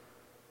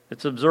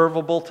 It's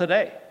observable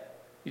today.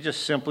 You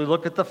just simply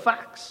look at the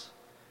facts.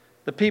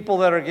 The people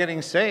that are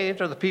getting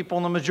saved are the people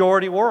in the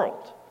majority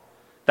world.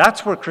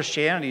 That's where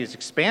Christianity is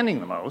expanding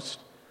the most,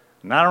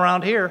 not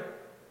around here.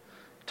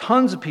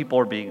 Tons of people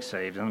are being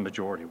saved in the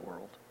majority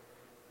world.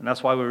 And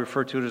that's why we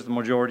refer to it as the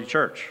majority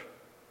church.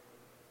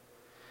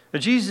 But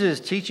Jesus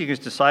is teaching his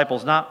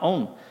disciples not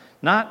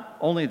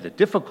only the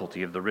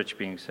difficulty of the rich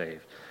being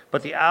saved,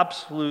 but the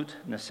absolute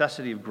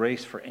necessity of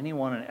grace for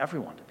anyone and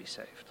everyone to be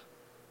saved,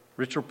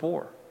 rich or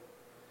poor.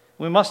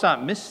 We must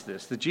not miss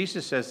this, that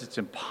Jesus says it's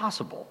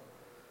impossible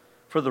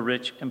for the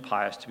rich and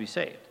pious to be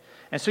saved.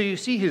 And so you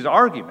see his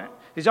argument.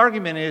 His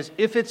argument is,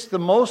 if it's the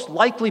most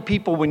likely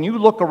people, when you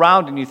look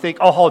around and you think,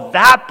 oh,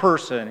 that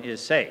person is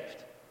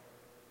saved,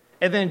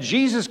 and then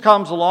Jesus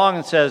comes along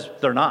and says,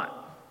 they're not.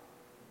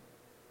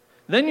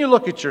 Then you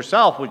look at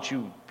yourself, which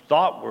you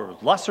thought were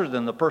lesser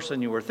than the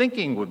person you were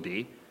thinking would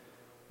be,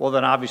 well,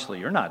 then obviously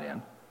you're not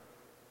in.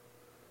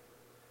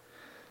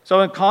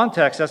 So in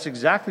context, that's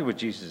exactly what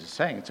Jesus is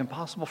saying. It's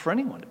impossible for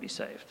anyone to be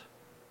saved.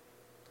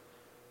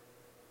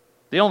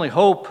 The only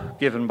hope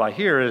given by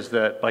here is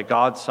that by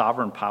God's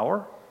sovereign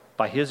power,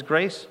 by his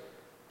grace,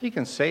 he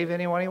can save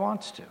anyone he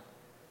wants to,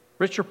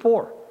 rich or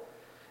poor.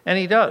 And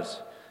he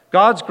does.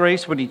 God's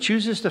grace, when he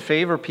chooses to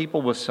favor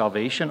people with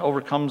salvation,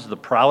 overcomes the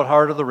proud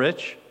heart of the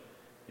rich.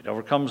 It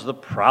overcomes the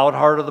proud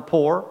heart of the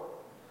poor.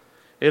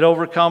 It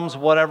overcomes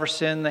whatever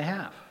sin they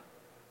have.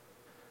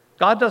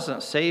 God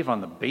doesn't save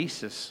on the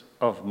basis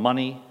of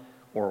money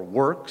or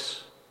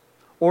works,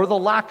 or the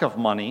lack of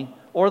money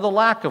or the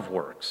lack of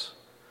works,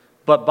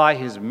 but by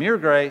his mere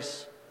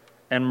grace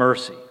and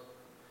mercy.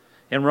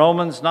 In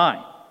Romans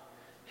 9,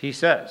 he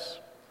says,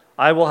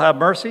 I will have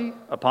mercy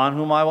upon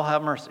whom I will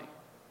have mercy,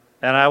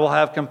 and I will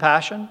have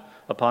compassion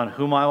upon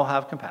whom I will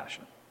have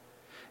compassion.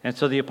 And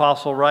so the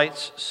apostle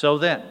writes, so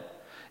then,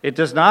 it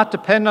does not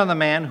depend on the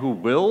man who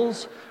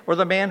wills or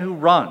the man who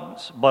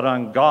runs, but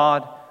on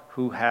God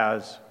who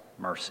has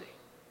mercy.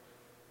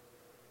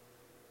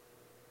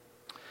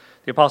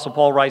 The apostle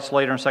Paul writes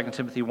later in 2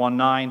 Timothy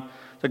 1:9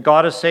 that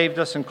God has saved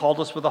us and called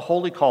us with a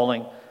holy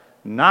calling,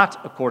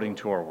 not according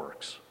to our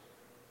works,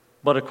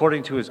 but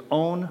according to his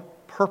own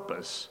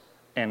purpose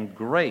and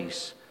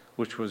grace,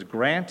 which was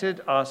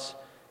granted us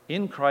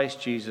in Christ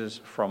Jesus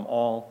from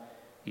all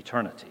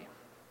eternity.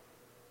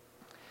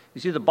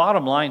 You see, the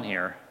bottom line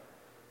here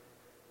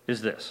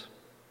is this.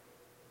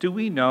 Do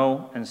we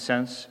know and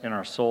sense in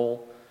our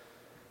soul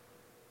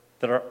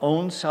that our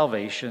own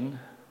salvation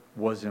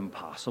was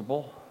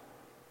impossible?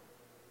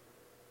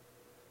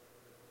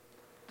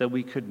 That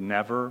we could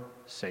never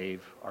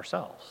save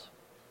ourselves?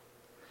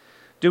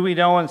 Do we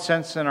know and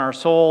sense in our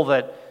soul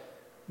that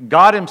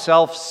God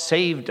himself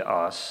saved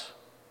us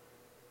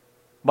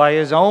by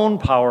his own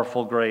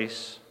powerful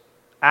grace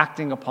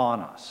acting upon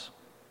us?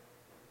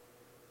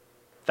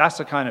 That's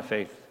the kind of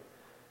faith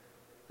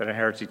that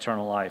inherits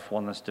eternal life,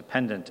 one that's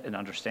dependent and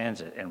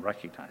understands it and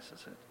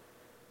recognizes it.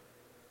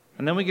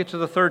 And then we get to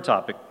the third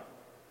topic,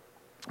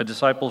 a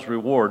disciple's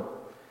reward.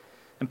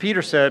 And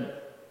Peter said,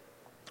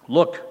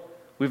 look,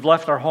 we've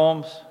left our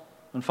homes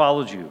and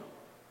followed you.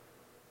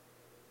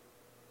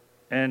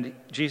 And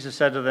Jesus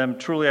said to them,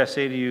 truly I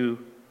say to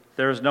you,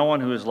 there is no one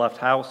who has left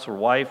house or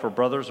wife or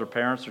brothers or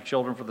parents or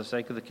children for the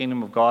sake of the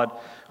kingdom of God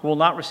who will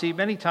not receive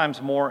many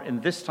times more in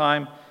this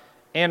time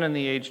and in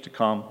the age to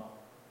come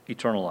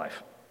eternal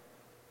life.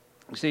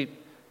 You see,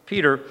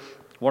 Peter,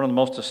 one of the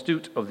most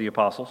astute of the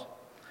apostles,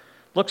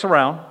 looks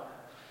around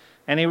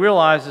and he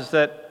realizes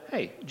that,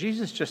 hey,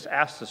 Jesus just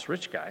asked this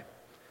rich guy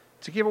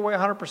to give away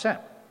 100%.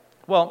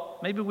 Well,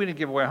 maybe we didn't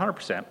give away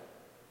 100%,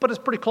 but it's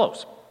pretty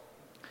close.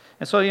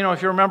 And so,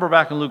 if you remember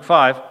back in Luke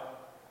 5,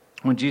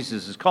 when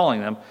Jesus is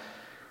calling them,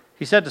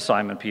 he said to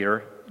Simon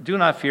Peter, do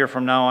not fear,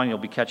 from now on you'll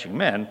be catching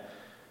men.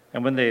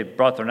 And when they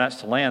brought their nets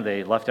to land,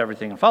 they left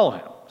everything and followed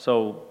him.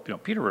 So,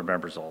 Peter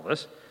remembers all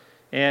this.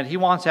 And he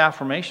wants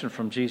affirmation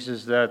from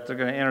Jesus that they're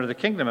going to enter the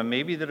kingdom and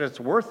maybe that it's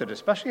worth it,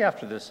 especially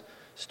after this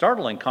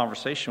startling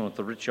conversation with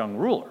the rich young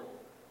ruler.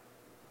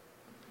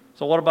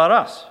 So what about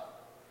us?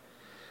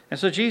 And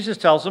so Jesus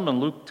tells them, and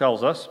Luke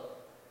tells us,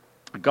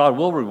 God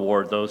will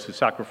reward those who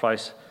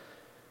sacrifice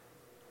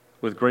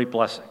with great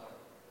blessing.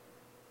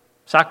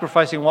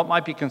 Sacrificing what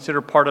might be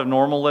considered part of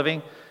normal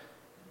living,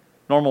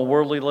 normal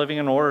worldly living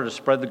in order to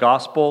spread the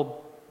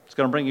gospel, it's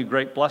going to bring you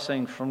great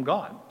blessing from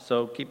God.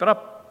 So keep it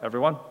up,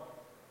 everyone.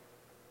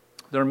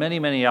 There are many,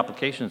 many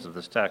applications of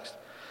this text.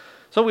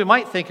 So we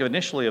might think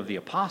initially of the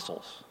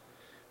apostles.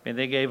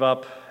 They gave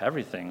up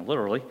everything,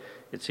 literally,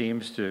 it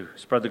seems, to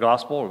spread the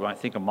gospel. We're going to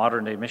think of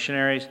modern-day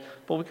missionaries,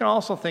 but we can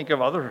also think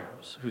of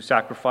others who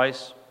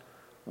sacrifice.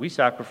 We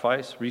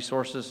sacrifice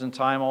resources and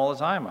time all the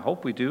time. I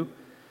hope we do,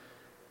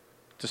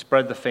 to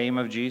spread the fame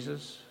of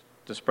Jesus,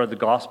 to spread the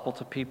gospel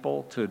to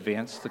people, to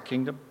advance the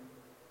kingdom.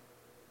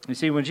 You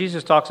see, when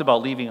Jesus talks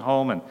about leaving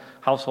home and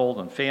household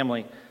and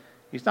family,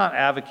 he's not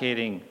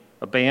advocating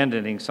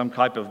abandoning some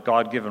type of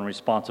God-given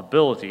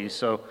responsibility.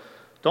 So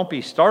don't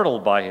be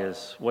startled by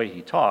his way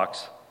he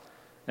talks.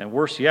 And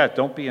worse yet,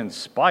 don't be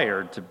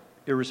inspired to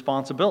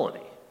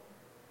irresponsibility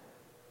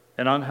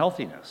and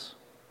unhealthiness.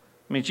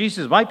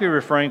 Jesus might be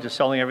referring to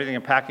selling everything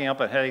and packing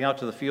up and heading out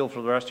to the field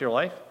for the rest of your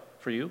life,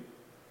 for you.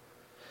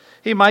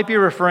 He might be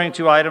referring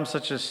to items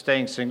such as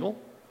staying single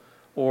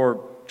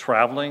or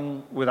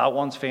traveling without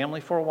one's family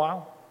for a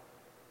while,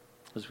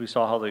 as we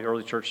saw how the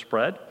early church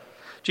spread.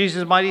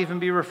 Jesus might even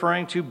be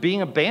referring to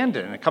being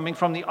abandoned and coming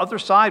from the other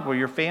side where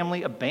your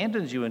family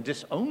abandons you and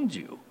disowns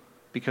you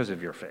because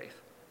of your faith.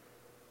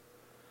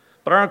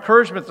 But our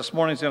encouragement this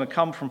morning is going to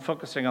come from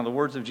focusing on the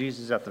words of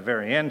Jesus at the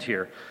very end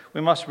here. We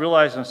must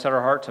realize and set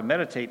our heart to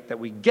meditate that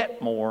we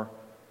get more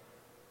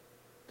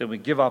than we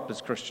give up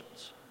as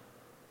Christians.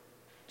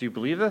 Do you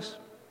believe this?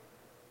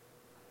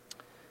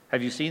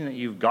 Have you seen that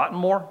you've gotten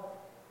more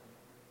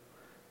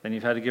than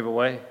you've had to give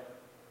away?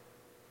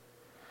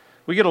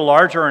 We get a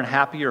larger and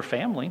happier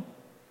family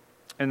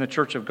in the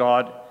church of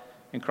God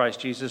in Christ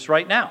Jesus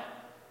right now.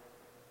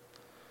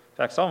 In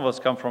fact, some of us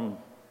come from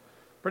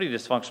pretty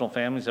dysfunctional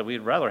families that we'd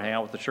rather hang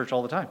out with the church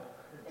all the time.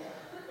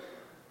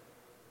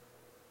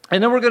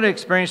 And then we're going to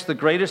experience the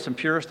greatest and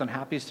purest and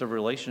happiest of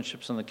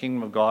relationships in the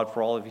kingdom of God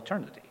for all of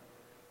eternity,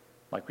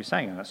 like we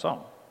sang in that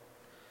song.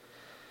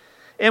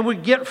 And we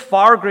get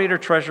far greater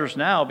treasures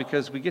now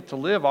because we get to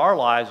live our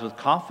lives with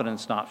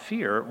confidence, not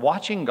fear,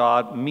 watching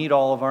God meet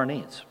all of our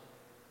needs.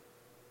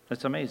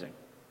 It's amazing.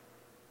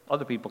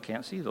 Other people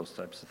can't see those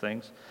types of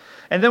things.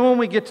 And then when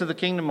we get to the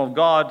kingdom of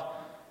God,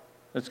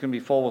 it's going to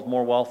be full with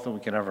more wealth than we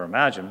can ever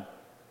imagine,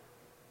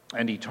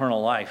 and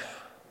eternal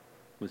life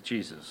with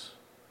Jesus.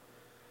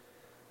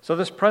 So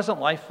this present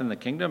life in the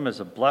kingdom is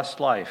a blessed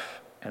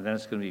life, and then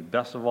it's going to be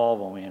best of all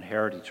when we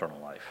inherit eternal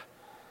life.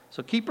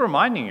 So keep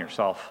reminding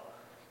yourself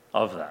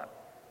of that.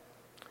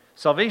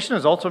 Salvation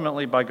is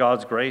ultimately by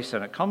God's grace,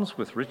 and it comes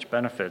with rich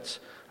benefits.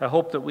 I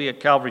hope that we at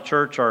Calvary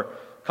Church are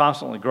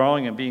constantly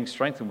growing and being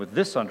strengthened with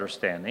this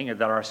understanding, and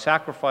that our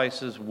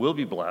sacrifices will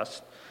be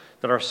blessed,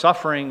 that our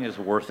suffering is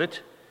worth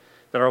it,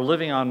 that our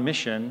living on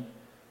mission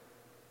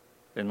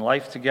in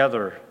life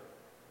together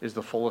is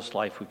the fullest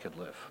life we could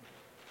live.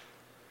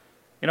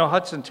 You know,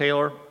 Hudson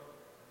Taylor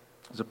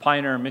was a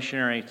pioneer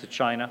missionary to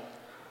China.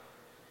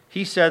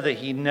 He said that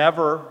he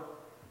never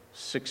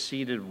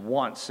succeeded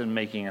once in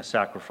making a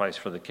sacrifice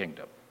for the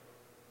kingdom.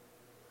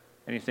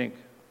 And you think,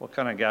 what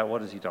kind of guy,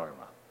 what is he talking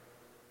about?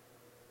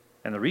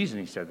 And the reason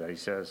he said that, he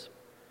says,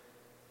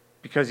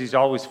 because he's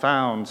always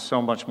found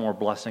so much more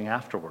blessing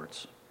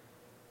afterwards.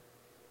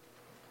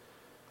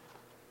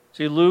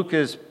 See, Luke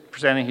is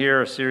presenting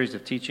here a series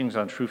of teachings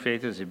on true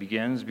faith as he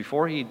begins,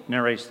 before he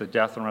narrates the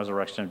death and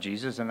resurrection of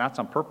Jesus, and that's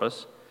on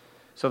purpose,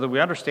 so that we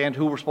understand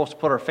who we're supposed to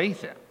put our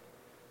faith in.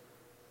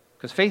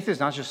 Because faith is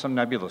not just some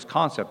nebulous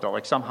concept that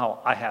like somehow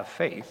I have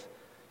faith.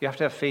 You have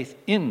to have faith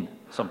in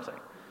something,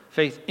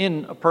 faith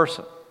in a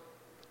person.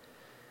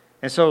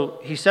 And so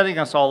he's setting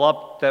us all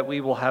up that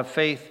we will have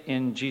faith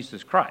in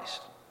Jesus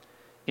Christ,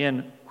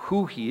 in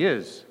who he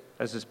is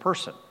as his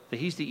person, that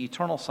he's the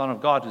eternal Son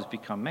of God who's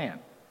become man,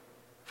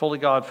 fully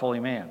God, fully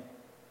man.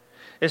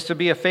 It's to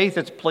be a faith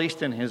that's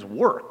placed in his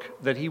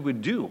work that he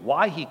would do,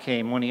 why he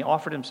came when he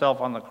offered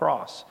himself on the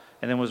cross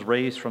and then was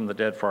raised from the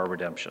dead for our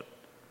redemption.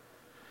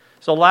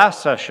 So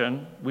last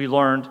session, we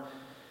learned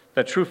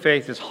that true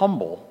faith is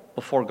humble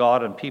before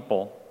God and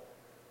people,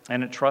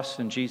 and it trusts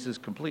in Jesus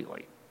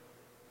completely.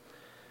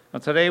 Now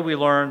today we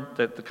learn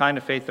that the kind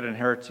of faith that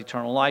inherits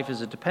eternal life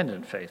is a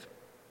dependent faith.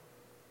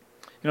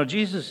 You know,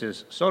 Jesus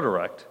is so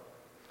direct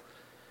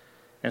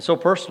and so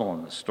personal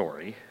in this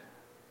story,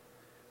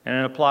 and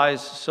it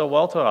applies so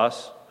well to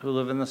us who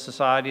live in the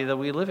society that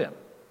we live in.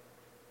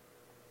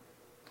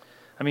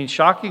 I mean,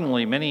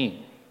 shockingly,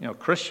 many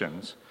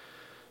Christians,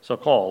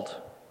 so-called,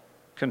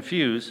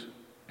 confuse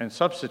and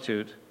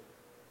substitute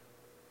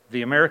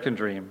the American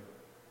dream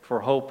for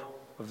hope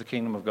of the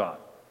kingdom of God.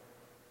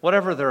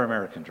 Whatever their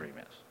American dream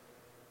is.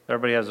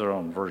 Everybody has their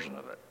own version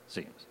of it, it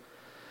seems.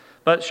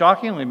 But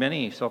shockingly,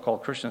 many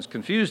so-called Christians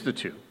confuse the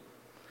two.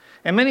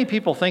 And many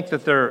people think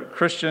that they're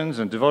Christians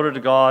and devoted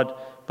to God,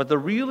 but they're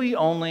really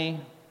only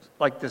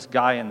like this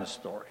guy in the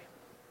story,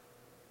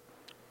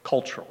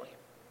 culturally.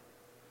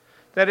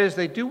 That is,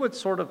 they do what's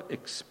sort of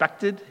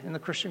expected in the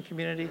Christian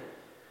community.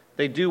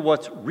 They do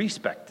what's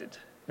respected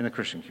in the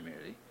Christian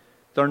community.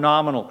 They're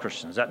nominal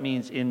Christians. That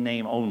means in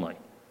name only.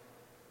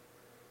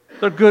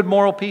 They're good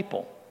moral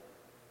people.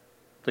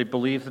 They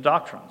believe the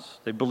doctrines.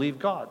 They believe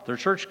God. They're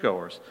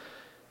churchgoers.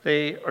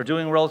 They are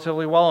doing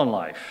relatively well in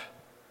life.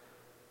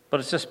 But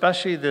it's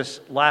especially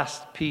this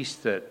last piece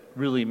that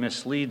really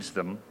misleads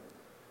them.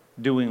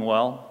 Doing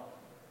well,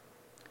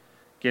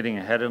 getting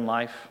ahead in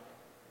life,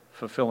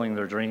 fulfilling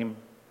their dream.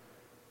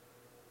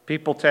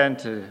 People tend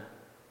to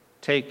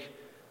take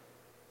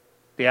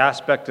the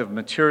aspect of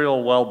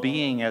material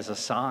well-being as a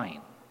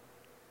sign,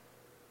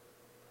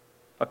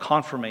 a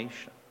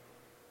confirmation,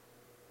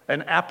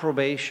 an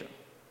approbation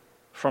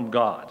from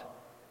God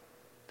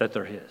that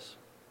they're his.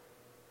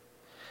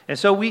 And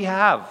so we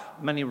have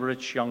many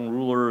rich young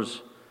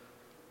rulers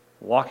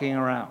walking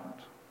around,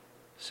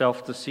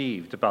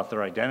 self-deceived about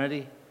their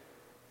identity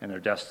and their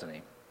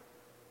destiny.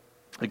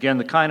 Again,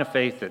 the kind of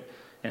faith that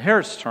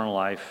inherits eternal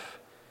life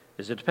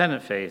is a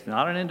dependent faith,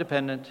 not an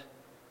independent,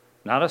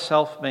 not a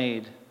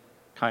self-made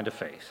kind of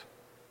faith.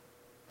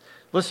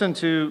 Listen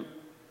to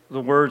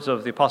the words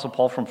of the Apostle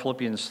Paul from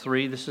Philippians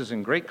 3. This is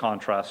in great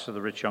contrast to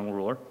the rich young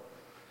ruler,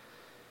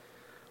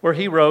 where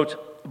he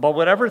wrote, "But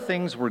whatever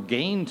things were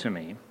gained to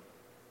me,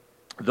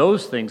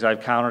 those things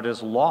I've counted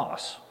as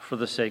loss for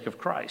the sake of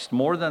Christ.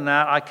 More than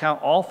that, I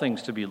count all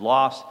things to be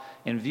lost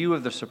in view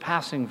of the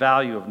surpassing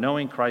value of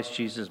knowing Christ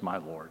Jesus my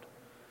Lord,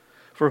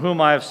 for whom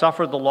I have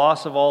suffered the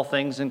loss of all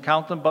things and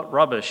count them but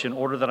rubbish in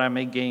order that I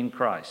may gain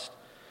Christ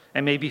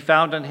and may be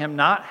found in him,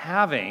 not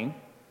having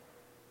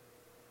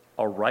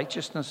a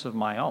righteousness of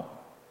my own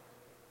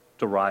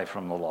derived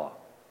from the law,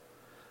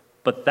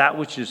 but that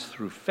which is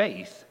through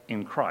faith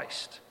in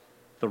Christ,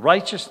 the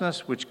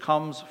righteousness which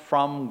comes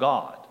from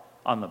God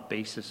on the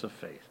basis of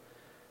faith,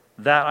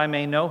 that I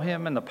may know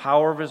him and the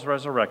power of his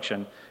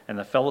resurrection and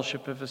the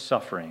fellowship of his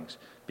sufferings,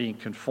 being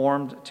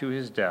conformed to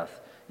his death,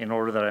 in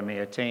order that I may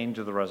attain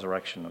to the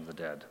resurrection of the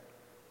dead."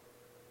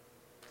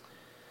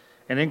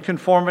 And in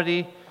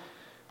conformity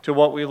to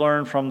what we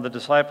learned from the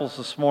disciples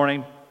this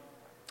morning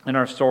in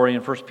our story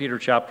in 1 Peter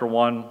chapter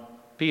 1,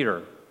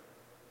 Peter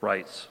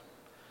writes,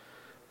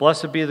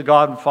 "Blessed be the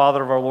God and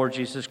Father of our Lord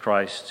Jesus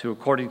Christ, who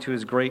according to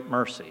his great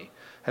mercy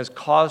has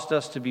caused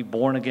us to be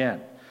born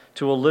again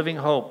to a living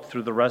hope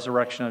through the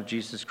resurrection of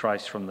Jesus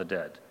Christ from the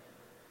dead,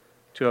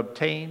 to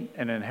obtain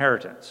an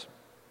inheritance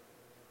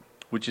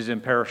which is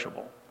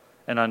imperishable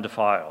and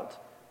undefiled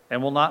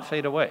and will not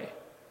fade away,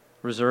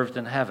 reserved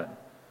in heaven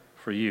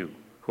for you,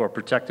 who are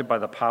protected by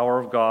the power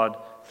of God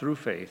through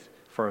faith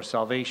for a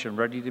salvation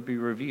ready to be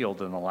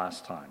revealed in the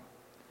last time.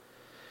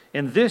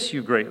 In this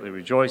you greatly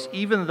rejoice,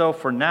 even though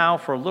for now,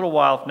 for a little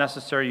while, if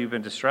necessary, you've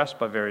been distressed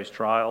by various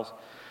trials,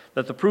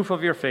 that the proof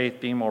of your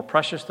faith, being more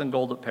precious than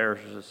gold that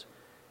perishes,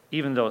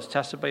 even though it's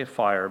tested by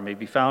fire, may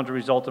be found to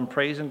result in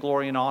praise and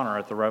glory and honor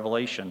at the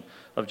revelation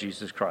of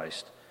Jesus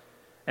Christ.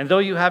 And though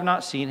you have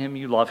not seen him,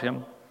 you love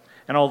him.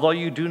 And although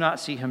you do not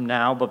see him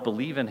now, but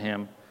believe in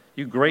him,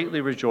 you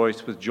greatly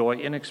rejoice with joy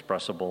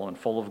inexpressible and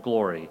full of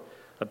glory,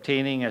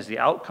 obtaining as the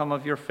outcome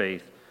of your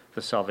faith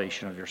the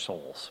salvation of your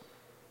souls.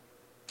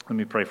 Let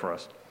me pray for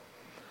us.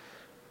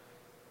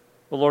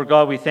 Well, Lord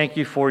God, we thank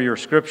you for your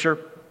scripture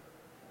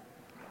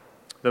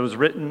that was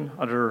written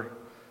under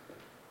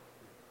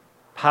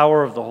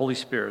power of the Holy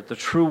Spirit, the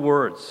true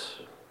words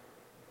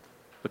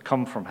that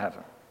come from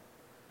heaven,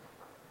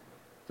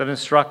 that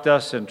instruct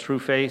us in true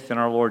faith in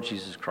our Lord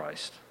Jesus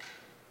Christ.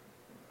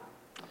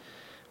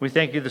 We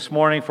thank you this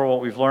morning for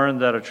what we've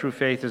learned, that a true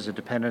faith is a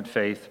dependent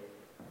faith.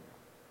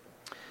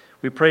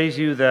 We praise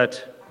you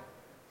that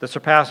the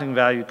surpassing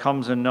value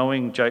comes in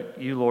knowing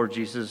you, Lord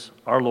Jesus,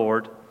 our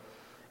Lord,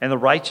 and the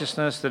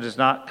righteousness that does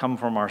not come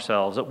from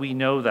ourselves, that we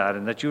know that,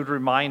 and that you would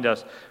remind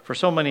us, for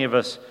so many of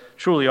us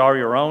truly are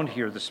your own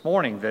here this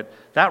morning, that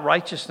that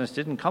righteousness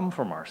didn't come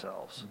from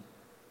ourselves.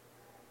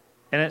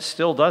 And it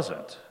still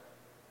doesn't.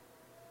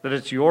 That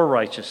it's your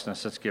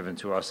righteousness that's given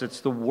to us. It's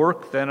the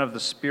work then of the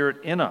Spirit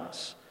in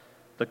us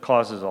that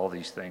causes all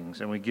these things.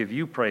 And we give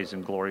you praise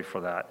and glory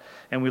for that.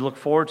 And we look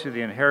forward to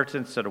the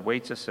inheritance that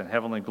awaits us in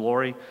heavenly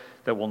glory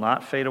that will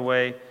not fade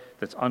away,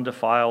 that's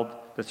undefiled,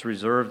 that's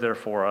reserved there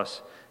for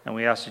us. And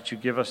we ask that you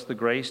give us the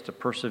grace to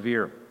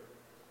persevere.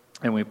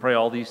 And we pray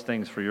all these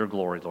things for your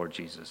glory, Lord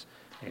Jesus.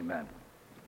 Amen.